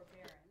principle of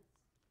forbearance,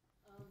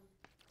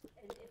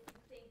 and if you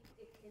think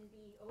it can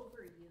be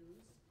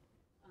overused.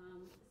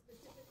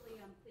 Specifically,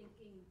 I'm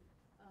thinking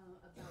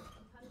about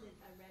a pundit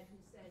I read who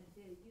said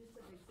the use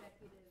of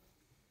executive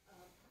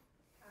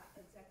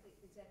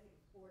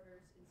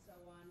orders and so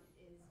on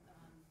is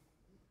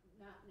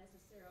not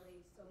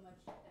necessarily so much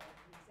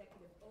an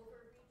executive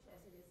overreach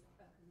as it is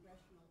a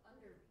congressional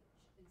underreach.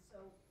 And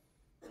so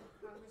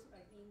Congress,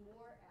 by being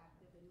more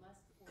active and less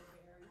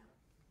forbearing,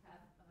 have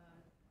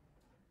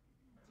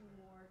do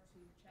more to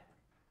check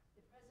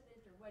the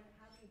president, or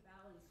how do you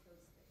balance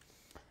those things?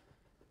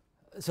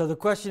 So the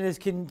question is,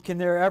 can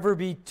there ever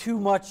be too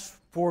much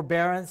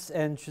forbearance,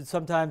 and should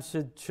either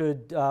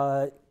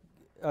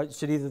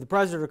the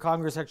president or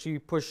Congress actually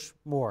push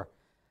more?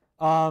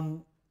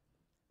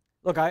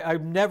 Look,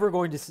 I'm never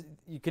going to.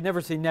 You can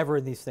never say never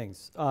in these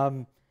things.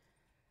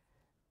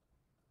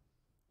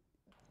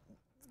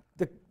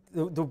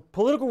 The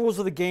political rules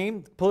of the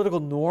game, political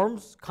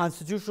norms,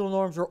 constitutional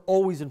norms are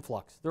always in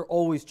flux. They're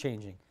always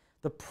changing.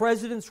 The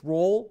president's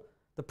role,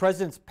 the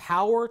president's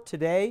power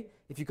today,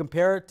 if you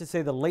compare it to,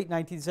 say, the late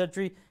 19th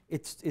century,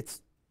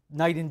 it's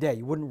night and day.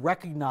 You wouldn't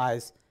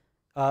recognize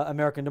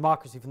American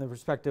democracy from the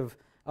perspective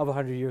of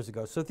 100 years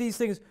ago. So these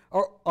things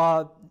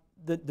are,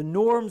 the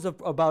norms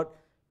about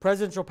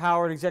presidential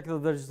power and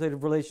executive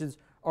legislative relations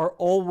are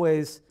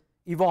always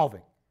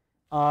evolving.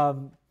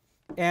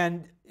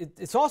 And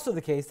it's also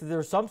the case that there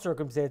are some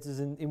circumstances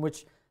in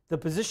which the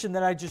position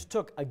that I just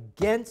took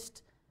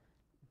against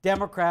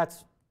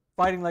Democrats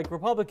fighting like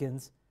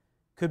Republicans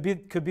could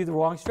be the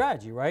wrong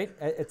strategy, right?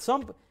 At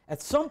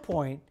some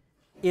point,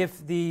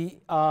 if the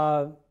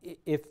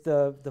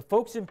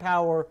folks in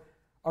power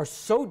are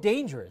so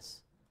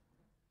dangerous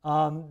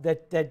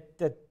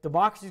that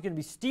democracy is going to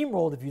be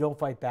steamrolled if you don't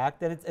fight back,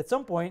 then at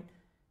some point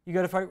you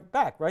got to fight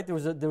back, right? There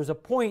was a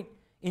point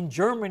in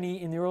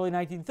Germany in the early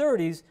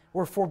 1930s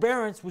where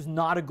forbearance was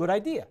not a good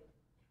idea.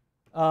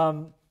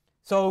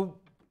 So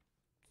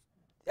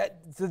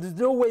there's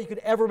no way you could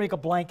ever make a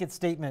blanket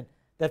statement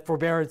that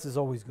forbearance is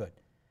always good.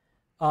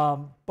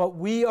 But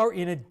we are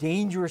in a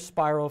dangerous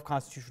spiral of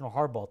constitutional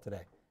hardball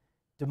today.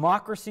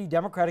 Democracy,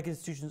 democratic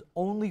institutions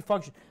only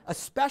function,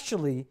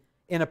 especially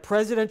in a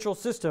presidential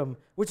system,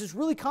 which is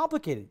really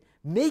complicated.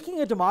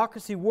 Making a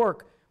democracy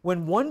work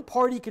when one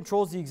party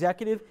controls the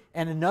executive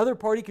and another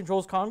party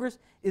controls Congress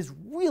is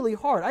really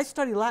hard. I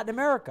study Latin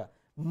America.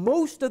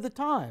 Most of the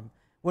time,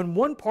 when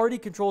one party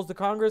controls the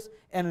Congress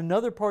and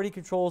another party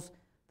controls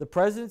the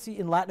presidency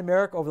in Latin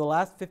America over the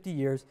last 50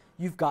 years,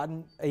 you've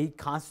gotten a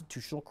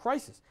constitutional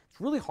crisis.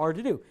 It's really hard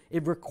to do.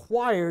 It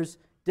requires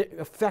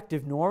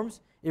effective norms.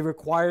 It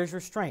requires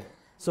restraint.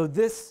 So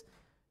this,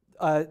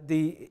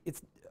 the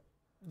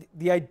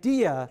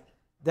idea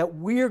that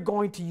we're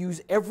going to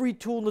use every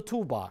tool in the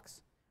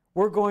toolbox,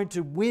 we're going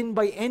to win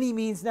by any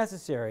means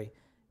necessary,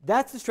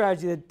 that's the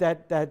strategy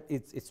that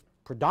it's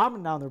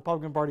predominant now in the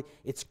Republican Party.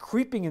 It's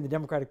creeping in the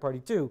Democratic Party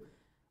too.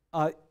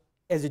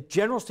 As a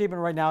general statement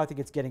right now, I think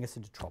it's getting us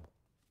into trouble.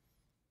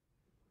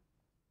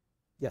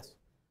 Yes?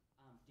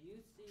 Do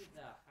you see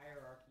the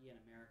hierarchy in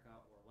America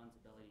or one's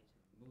ability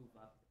to move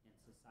up in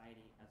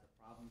society as a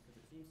problem? Because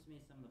it seems to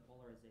me some of the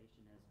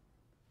polarization is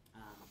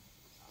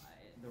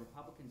the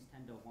Republicans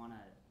tend to want to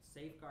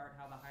safeguard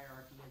how the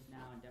hierarchy is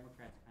now, and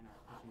Democrats kind of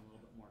are pushing a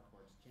little bit more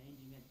towards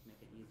changing it to make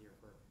it easier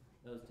for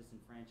those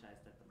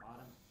disenfranchised at the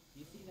bottom. Do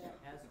you see that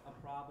as a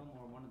problem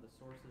or one of the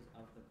sources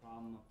of the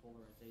problem of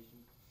polarization?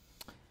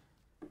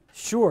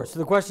 Sure. So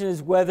the question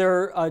is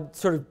whether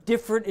sort of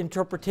different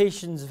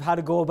interpretations of how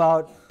to go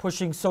about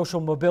pushing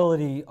social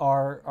mobility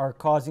are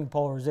causing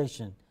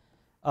polarization.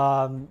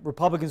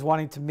 Republicans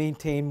wanting to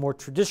maintain more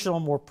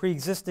traditional, more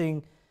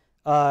pre-existing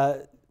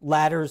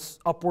ladders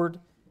upward,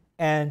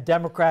 and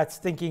Democrats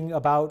thinking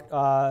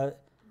about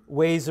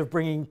ways of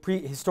bringing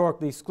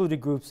historically excluded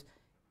groups,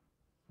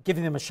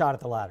 giving them a shot at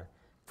the ladder,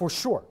 for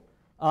sure.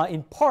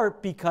 In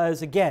part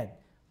because, again,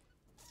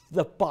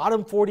 the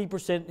bottom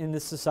 40% in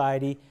this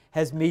society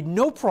has made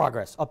no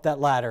progress up that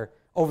ladder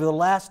over the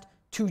last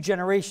 2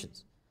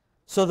 generations.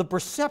 So the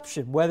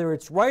perception, whether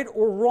it's right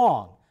or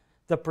wrong,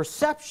 the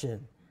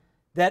perception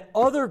that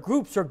other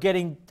groups are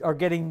getting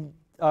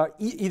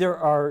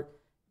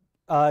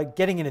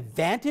getting an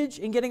advantage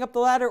in getting up the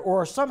ladder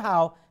or are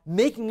somehow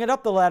making it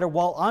up the ladder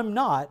while I'm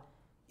not,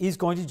 is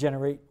going to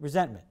generate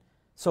resentment.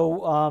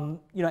 So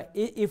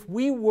if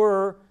we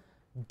were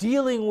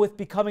dealing with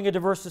becoming a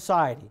diverse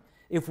society,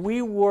 if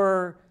we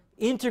were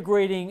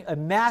integrating a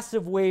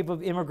massive wave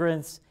of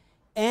immigrants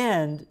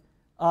and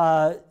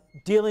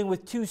dealing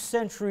with 2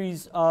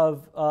 centuries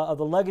of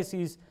the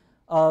legacies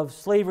of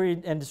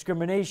slavery and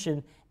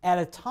discrimination at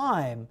a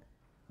time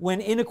when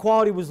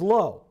inequality was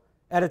low,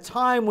 at a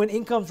time when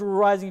incomes were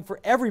rising for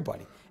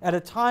everybody, at a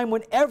time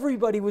when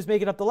everybody was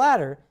making up the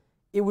ladder,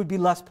 it would be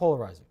less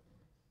polarizing.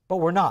 But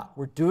we're not.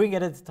 We're doing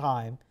it at a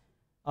time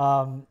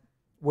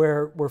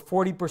where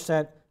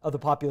 40% of the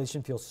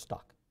population feels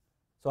stuck.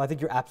 So I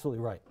think you're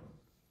absolutely right.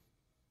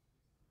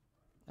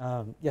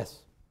 Yes?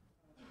 Based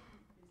on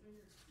your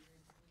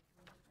experience, which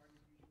political parties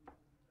usually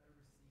better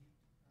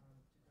received to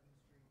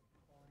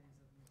demonstrate qualities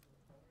of mutual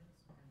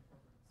tolerance and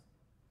forbearance?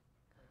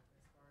 Like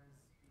as far as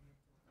being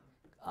able to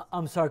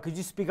I'm sorry, could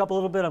you speak up a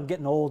little bit? I'm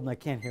getting old and I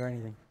can't hear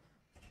anything.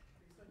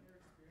 based on your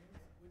experience,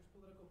 which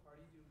political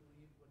party do you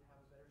believe would have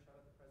a better shot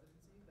at the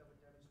presidency that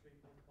would demonstrate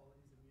both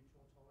qualities of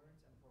mutual tolerance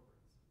and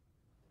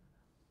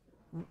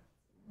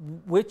forbearance?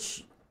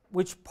 which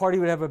party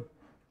would have a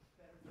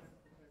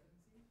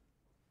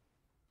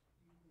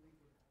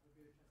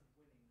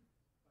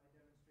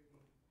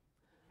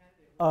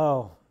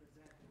Oh,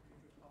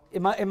 you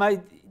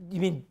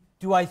mean,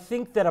 do I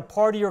think that a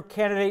party or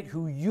candidate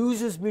who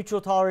uses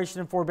mutual toleration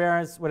and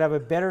forbearance would have a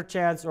better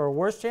chance or a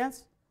worse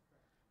chance?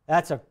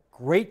 That's a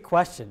great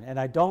question, and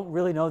I don't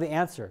really know the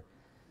answer.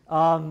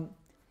 And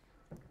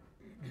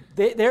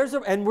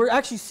we're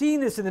actually seeing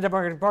this in the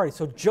Democratic Party.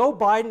 So Joe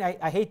Biden,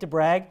 I hate to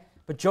brag,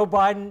 but Joe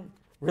Biden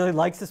really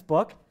likes this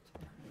book.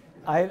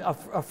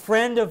 A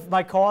friend of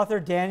my co-author,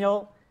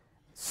 Daniel,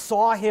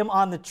 saw him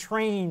on the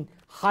train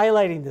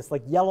highlighting this,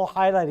 like yellow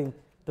highlighting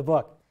the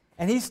book.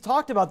 And he's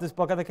talked about this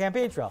book on the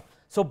campaign trail.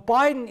 So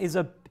Biden is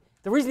the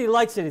reason he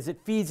likes it is it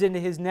feeds into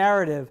his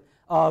narrative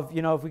of,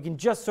 if we can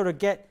just sort of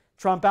get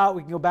Trump out,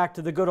 we can go back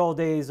to the good old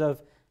days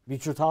of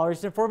mutual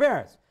toleration and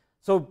forbearance.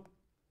 So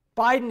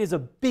Biden is a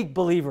big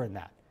believer in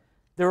that.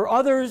 There are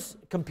others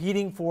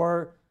competing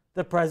for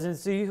the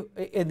presidency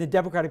in the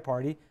Democratic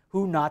Party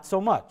who not so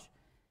much.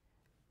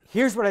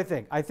 Here's what I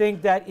think. I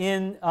think that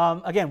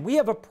again, we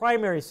have a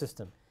primary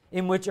system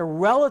in which a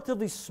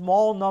relatively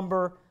small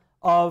number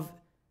of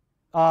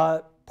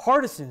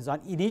partisans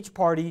in each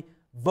party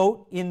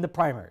vote in the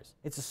primaries.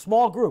 It's a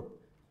small group,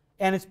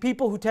 and it's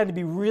people who tend to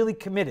be really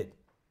committed.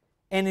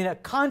 And in a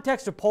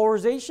context of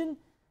polarization,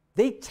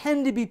 they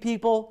tend to be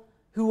people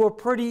who are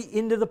pretty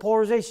into the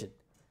polarization,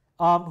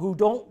 who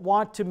don't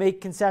want to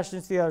make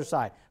concessions to the other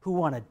side, who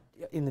want to,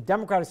 in the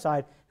Democratic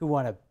side, who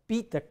want to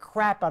beat the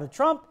crap out of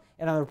Trump,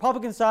 and on the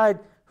Republican side,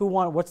 who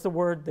want, what's the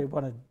word? They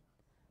want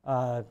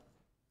to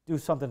do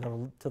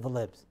something to the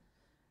libs.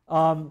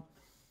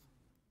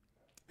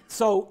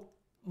 So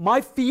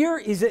my fear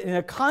is that in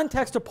a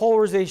context of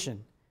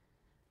polarization,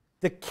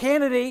 the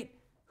candidate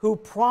who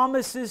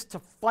promises to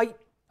fight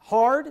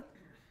hard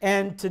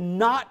and to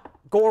not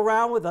go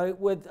around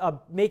with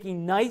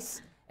making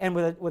nice and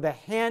with a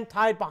hand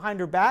tied behind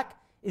her back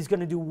is going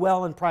to do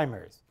well in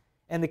primaries.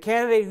 And the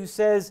candidate who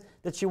says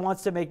that she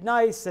wants to make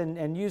nice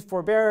and use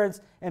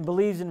forbearance and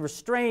believes in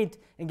restraint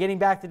and getting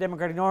back to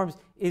democratic norms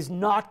is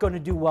not going to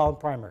do well in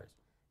primaries.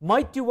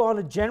 Might do well in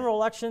a general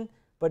election,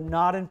 but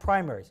not in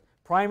primaries.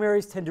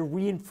 Primaries tend to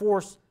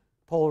reinforce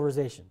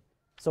polarization.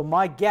 So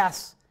my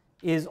guess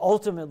is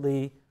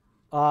ultimately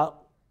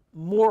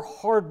more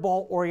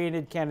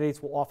hardball-oriented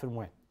candidates will often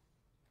win.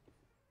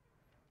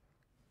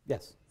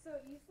 Yes? So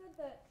you said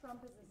that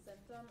Trump is a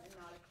symptom and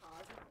not a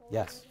cause of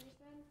Yes. polarization.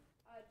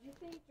 Do you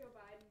think Joe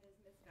Biden is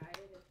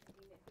misguided if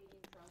thinking that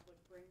beating Trump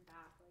would bring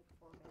back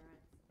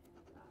forbearance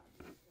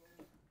and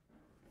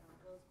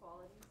those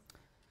qualities?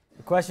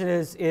 The question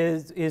is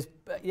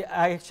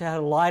I actually had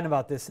a line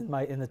about this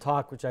in the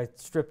talk, which I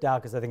stripped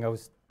out because I think I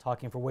was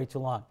talking for way too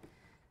long.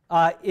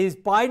 Is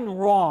Biden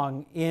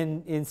wrong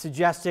in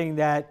suggesting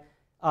that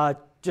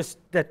just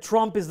that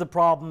Trump is the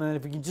problem, and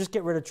if we can just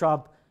get rid of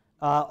Trump,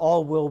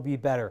 all will be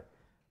better?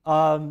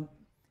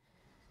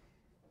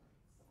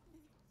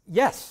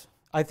 Yes,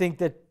 I think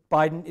that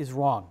Biden is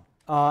wrong.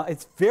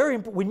 It's very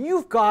important when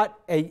you've got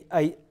an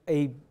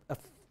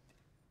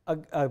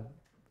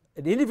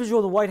individual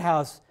in the White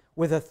House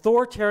with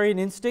authoritarian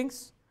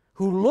instincts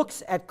who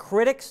looks at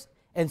critics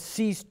and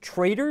sees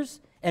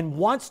traitors and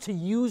wants to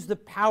use the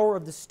power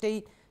of the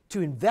state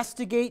to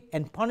investigate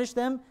and punish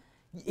them.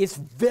 It's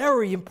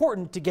very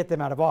important to get them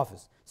out of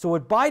office. So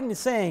what Biden is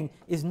saying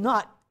is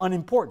not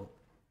unimportant,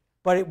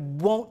 but it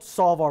won't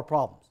solve our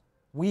problems.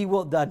 We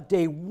will, the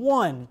day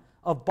one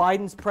of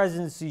Biden's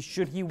presidency,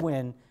 should he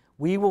win,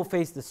 we will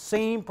face the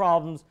same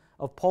problems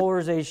of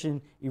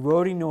polarization,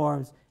 eroding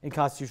norms, and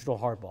constitutional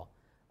hardball.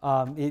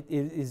 It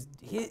is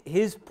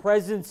his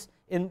presence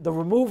in the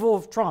removal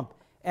of Trump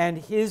and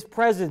his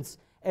presence,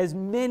 as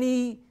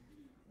many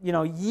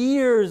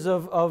years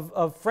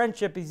of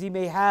friendship as he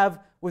may have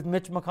with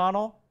Mitch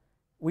McConnell,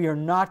 we are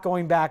not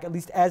going back, at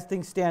least as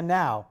things stand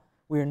now,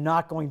 we are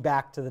not going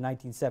back to the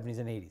 1970s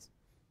and 80s.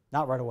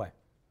 Not right away.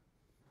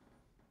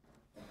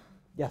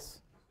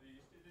 Yes? So you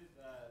stated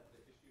that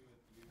the issue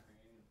with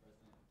Ukraine and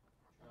President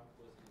Trump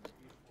was an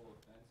impeachable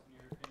offense in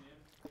your opinion.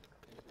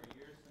 And for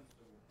years since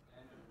the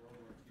end of World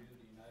War II,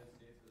 the United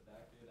States was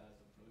acted as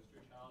a poster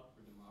child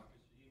for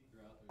democracy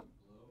throughout the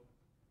globe.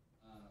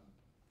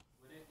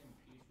 Wouldn't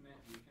impeachment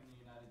weaken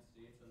the United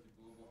States as a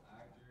global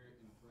actor?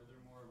 And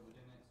furthermore,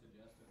 wouldn't it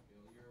suggest a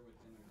failure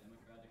within our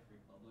democratic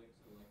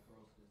republic's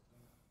electoral system?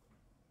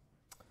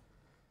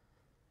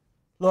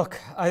 Look,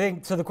 I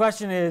think, so the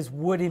question is,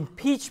 would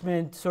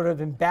impeachment sort of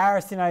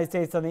embarrass the United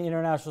States on the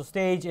international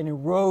stage and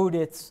erode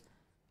its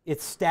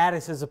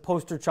status as a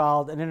poster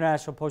child, an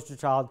international poster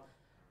child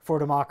for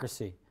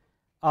democracy?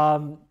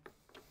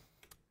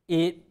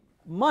 It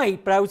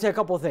might, but I would say a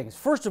couple of things.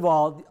 First of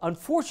all,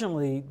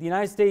 unfortunately, the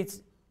United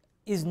States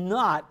is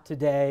not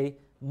today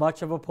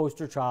much of a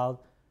poster child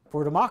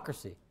for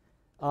democracy.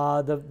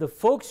 The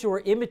folks who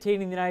are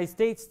imitating the United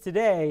States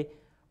today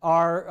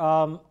are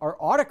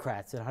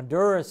autocrats in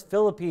Honduras,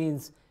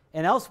 Philippines,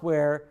 and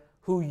elsewhere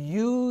who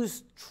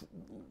use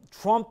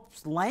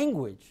Trump's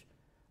language.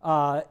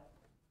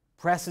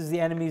 Press is the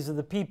enemies of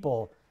the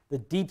people. the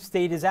deep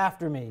state is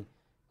after me,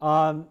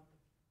 and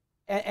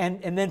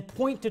then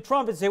point to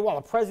Trump and say, well,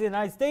 the President of the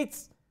United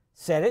States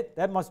said it.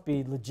 That must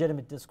be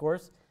legitimate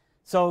discourse.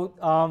 So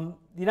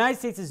the United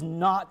States is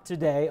not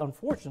today,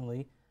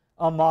 unfortunately,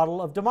 a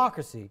model of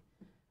democracy.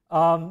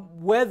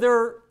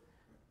 Whether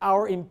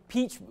an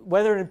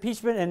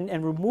impeachment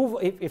and removal,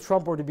 if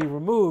Trump were to be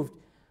removed,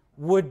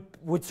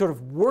 would sort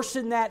of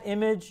worsen that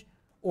image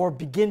or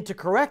begin to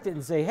correct it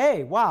and say,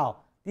 hey, wow,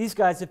 these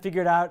guys have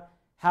figured out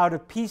how to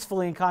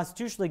peacefully and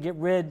constitutionally get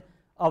rid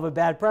of a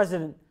bad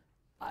president,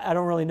 I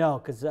don't really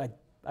know, because I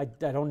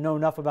don't know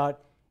enough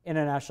about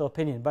international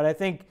opinion. But I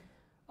think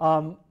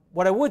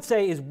what I would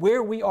say is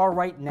where we are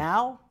right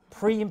now,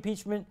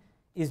 pre-impeachment,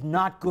 is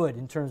not good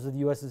in terms of the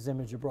U.S.'s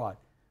image abroad.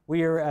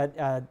 We are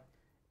at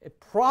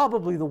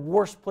probably the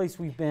worst place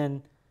we've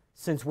been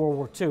since World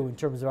War II in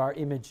terms of our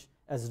image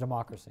as a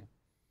democracy.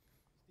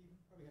 Stephen,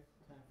 probably have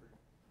time for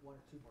one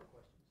or two more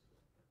questions.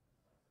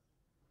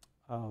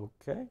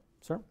 Okay,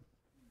 sir.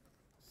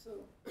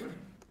 So,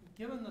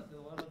 given that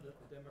a lot of the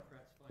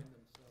Democrats find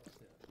themselves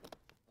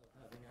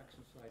having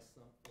exercised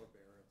some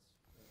forbearance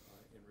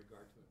in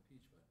regard to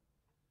impeachment,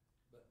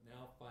 but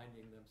now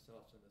finding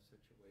themselves in a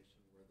situation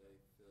where they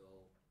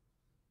feel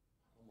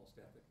almost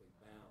ethically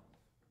bound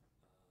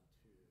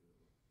to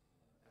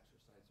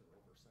exercise their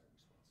oversight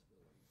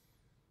responsibilities,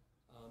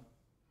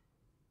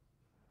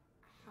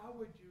 how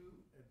would you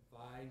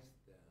advise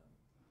them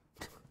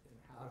in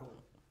how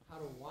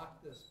to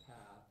walk this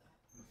path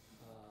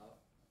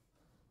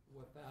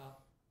without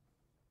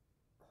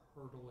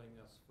hurtling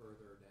us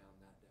further down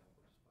that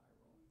downward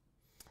spiral?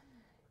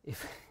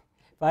 If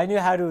I knew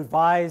how to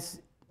advise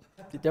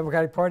the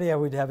Democratic Party, I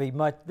would have a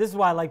much. This is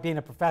why I like being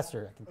a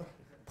professor. I can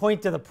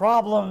point to the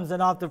problems and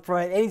not to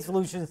provide any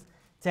solutions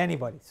to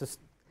anybody. So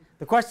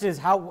the question is,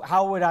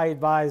 how would I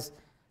advise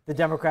the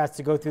Democrats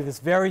to go through this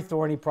very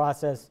thorny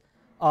process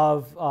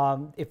of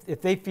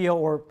if they feel,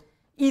 or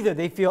either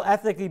they feel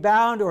ethically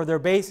bound or their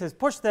base has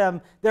pushed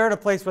them, they're in a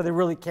place where they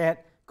really can't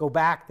go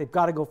back. They've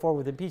got to go forward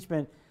with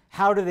impeachment.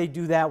 How do they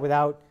do that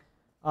without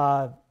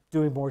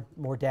doing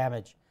more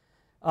damage?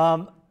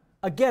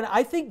 Again,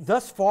 I think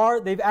thus far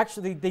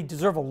they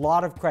deserve a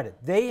lot of credit.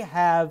 They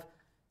have,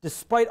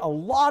 despite a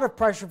lot of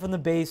pressure from the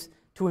base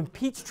to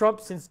impeach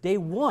Trump since day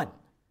one.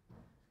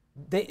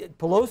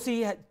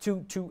 Pelosi,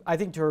 I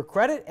think to her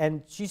credit,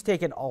 and she's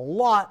taken a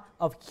lot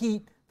of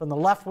heat from the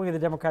left wing of the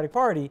Democratic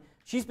Party,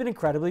 she's been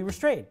incredibly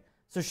restrained.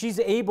 So she's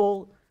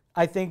able,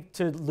 I think,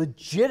 to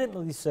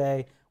legitimately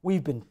say,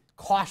 we've been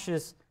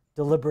cautious,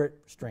 deliberate,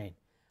 restrained.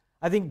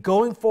 I think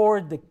going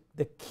forward,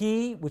 the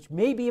key, which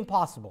may be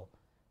impossible,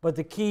 but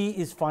the key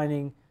is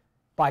finding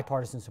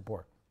bipartisan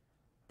support.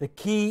 The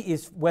key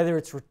is whether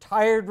it's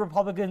retired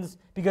Republicans,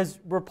 because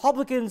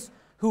Republicans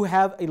who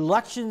have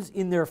elections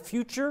in their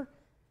future,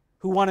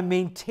 who want to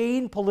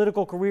maintain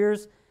political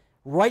careers,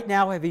 right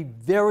now have a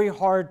very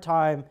hard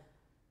time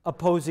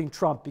opposing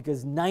Trump,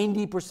 because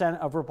 90%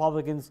 of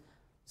Republicans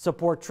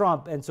support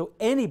Trump. And so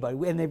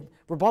anybody, and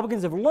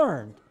Republicans have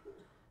learned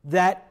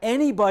that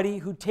anybody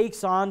who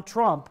takes on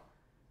Trump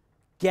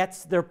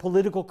gets their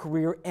political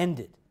career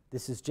ended.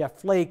 This is Jeff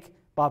Flake,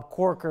 Bob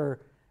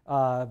Corker,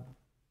 blanking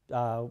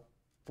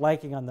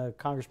on the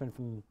congressman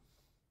from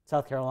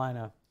South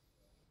Carolina,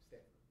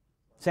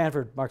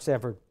 Mark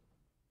Sanford.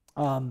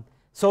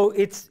 So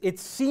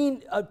it's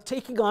seen,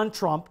 taking on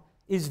Trump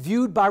is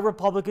viewed by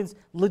Republicans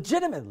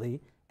legitimately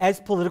as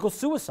political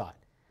suicide.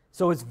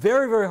 So it's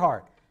very, very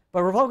hard.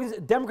 But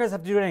Democrats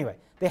have to do it anyway.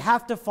 They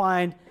have to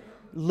find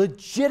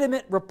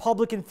legitimate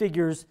Republican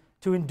figures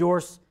to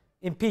endorse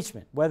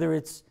impeachment, whether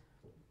it's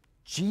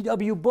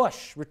G.W.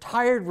 Bush,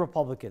 retired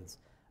Republicans,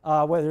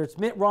 whether it's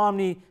Mitt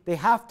Romney. They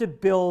have to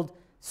build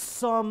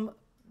some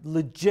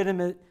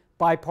legitimate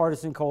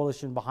bipartisan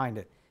coalition behind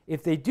it.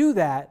 If they do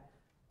that,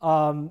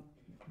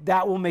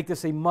 that will make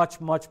this a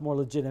much, much more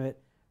legitimate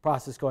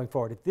process going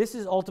forward. If this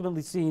is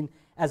ultimately seen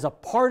as a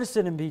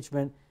partisan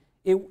impeachment,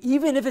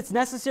 even if it's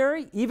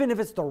necessary, even if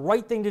it's the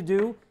right thing to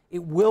do,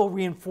 it will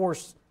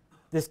reinforce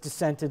this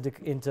descent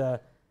into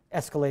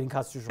escalating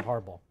constitutional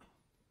hardball.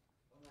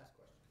 One last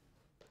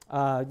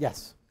question.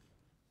 Yes.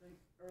 So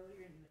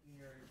earlier in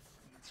your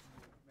speech, you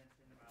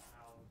mentioned about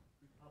how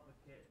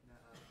Republicans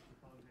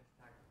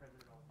attacked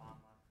President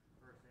Obama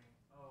for saying,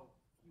 oh,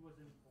 he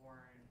wasn't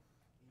born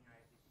in the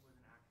United States, he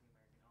wasn't actually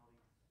American, all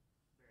these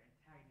very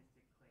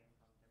antagonistic claims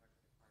on the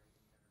Democratic Party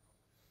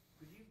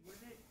in general.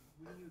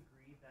 Wouldn't you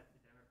agree that the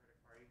Democratic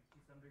Party, to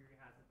some degree,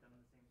 hasn't done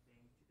the same thing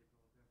to the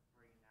Republican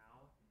Party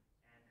now,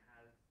 and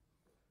has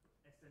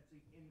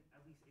essentially, in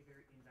at least a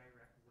very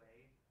indirect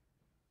way,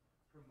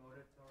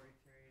 promoted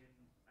authoritarian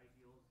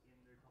ideals in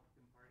the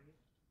Republican Party,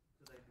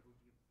 so that it would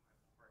be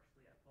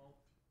partially at fault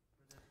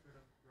for this sort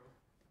of growth?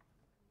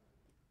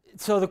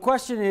 So the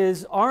question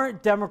is,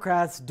 aren't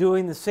Democrats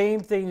doing the same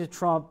thing to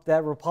Trump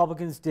that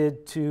Republicans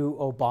did to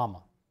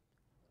Obama?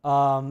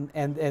 And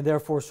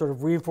therefore sort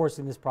of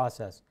reinforcing this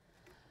process?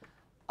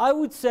 I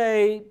would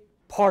say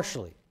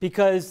partially,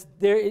 because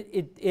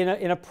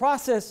in a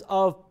process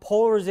of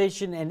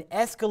polarization and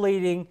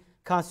escalating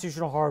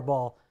constitutional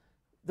hardball,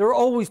 there are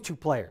always two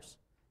players.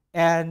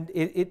 And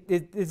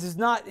this is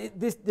not,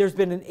 there's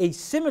been an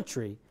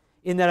asymmetry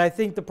in that I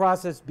think the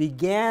process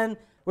began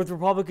with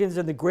Republicans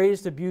and the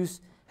greatest abuse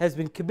has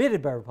been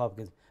committed by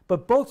Republicans.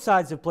 But both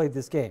sides have played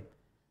this game.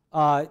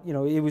 You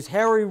know, it was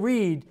Harry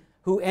Reid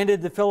who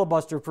ended the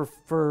filibuster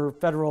for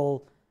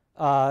federal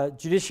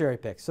judiciary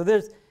picks.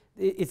 So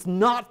it's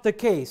not the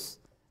case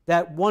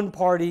that one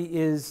party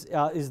is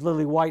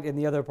lily white and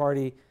the other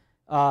party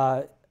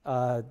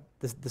the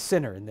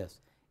sinner in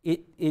this.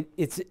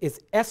 It's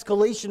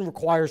escalation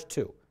requires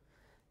two.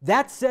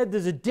 That said,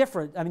 there's a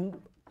difference. I mean,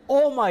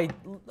 all my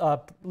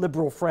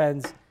liberal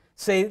friends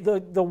say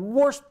the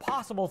worst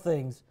possible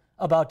things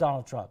about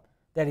Donald Trump.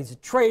 That he's a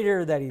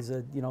traitor, that he's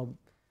a, you know,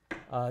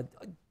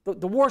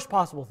 the worst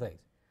possible things.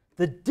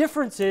 The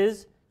difference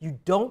is you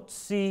don't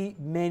see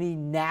many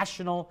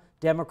national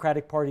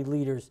Democratic Party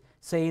leaders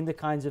saying the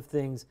kinds of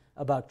things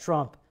about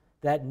Trump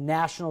that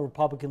national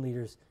Republican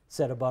leaders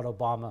said about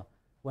Obama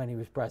when he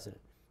was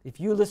president. If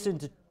you listen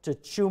to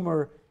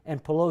Schumer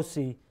and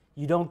Pelosi,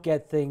 you don't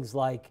get things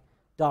like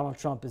Donald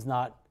Trump is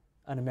not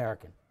an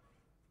American.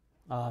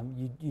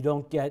 You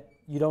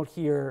don't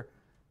hear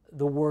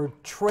the word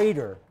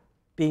traitor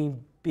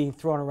being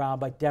thrown around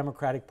by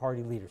Democratic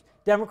Party leaders.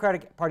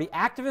 Democratic Party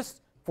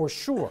activists, for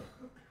sure,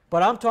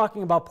 but I'm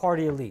talking about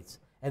party elites.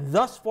 And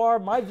thus far,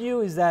 my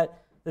view is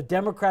that the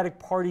Democratic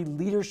Party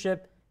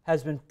leadership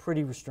has been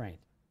pretty restrained.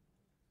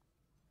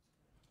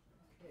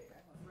 Okay,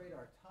 I'm afraid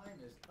our time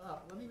is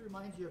up. Let me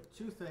remind you of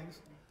two things.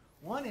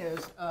 One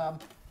is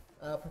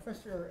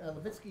Professor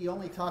Levitsky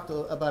only talked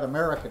about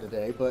America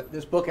today, but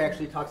this book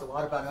actually talks a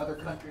lot about other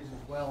countries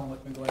as well and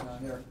what's been going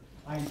on there.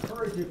 I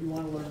encourage you, if you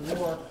want to learn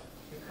more,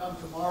 to come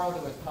tomorrow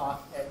to a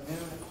talk at noon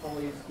at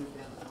Foley Institute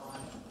downtown.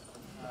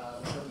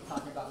 We'll be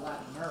talking about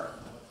Latin America,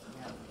 what's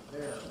happening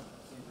there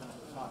in terms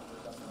of talk for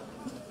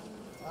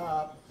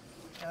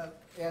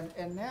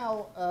and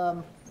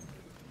now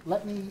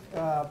let me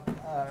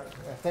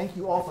thank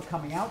you all for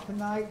coming out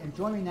tonight, and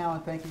join me now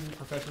in thanking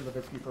Professor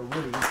Levitsky for a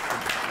really interesting.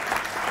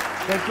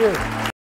 Thank you.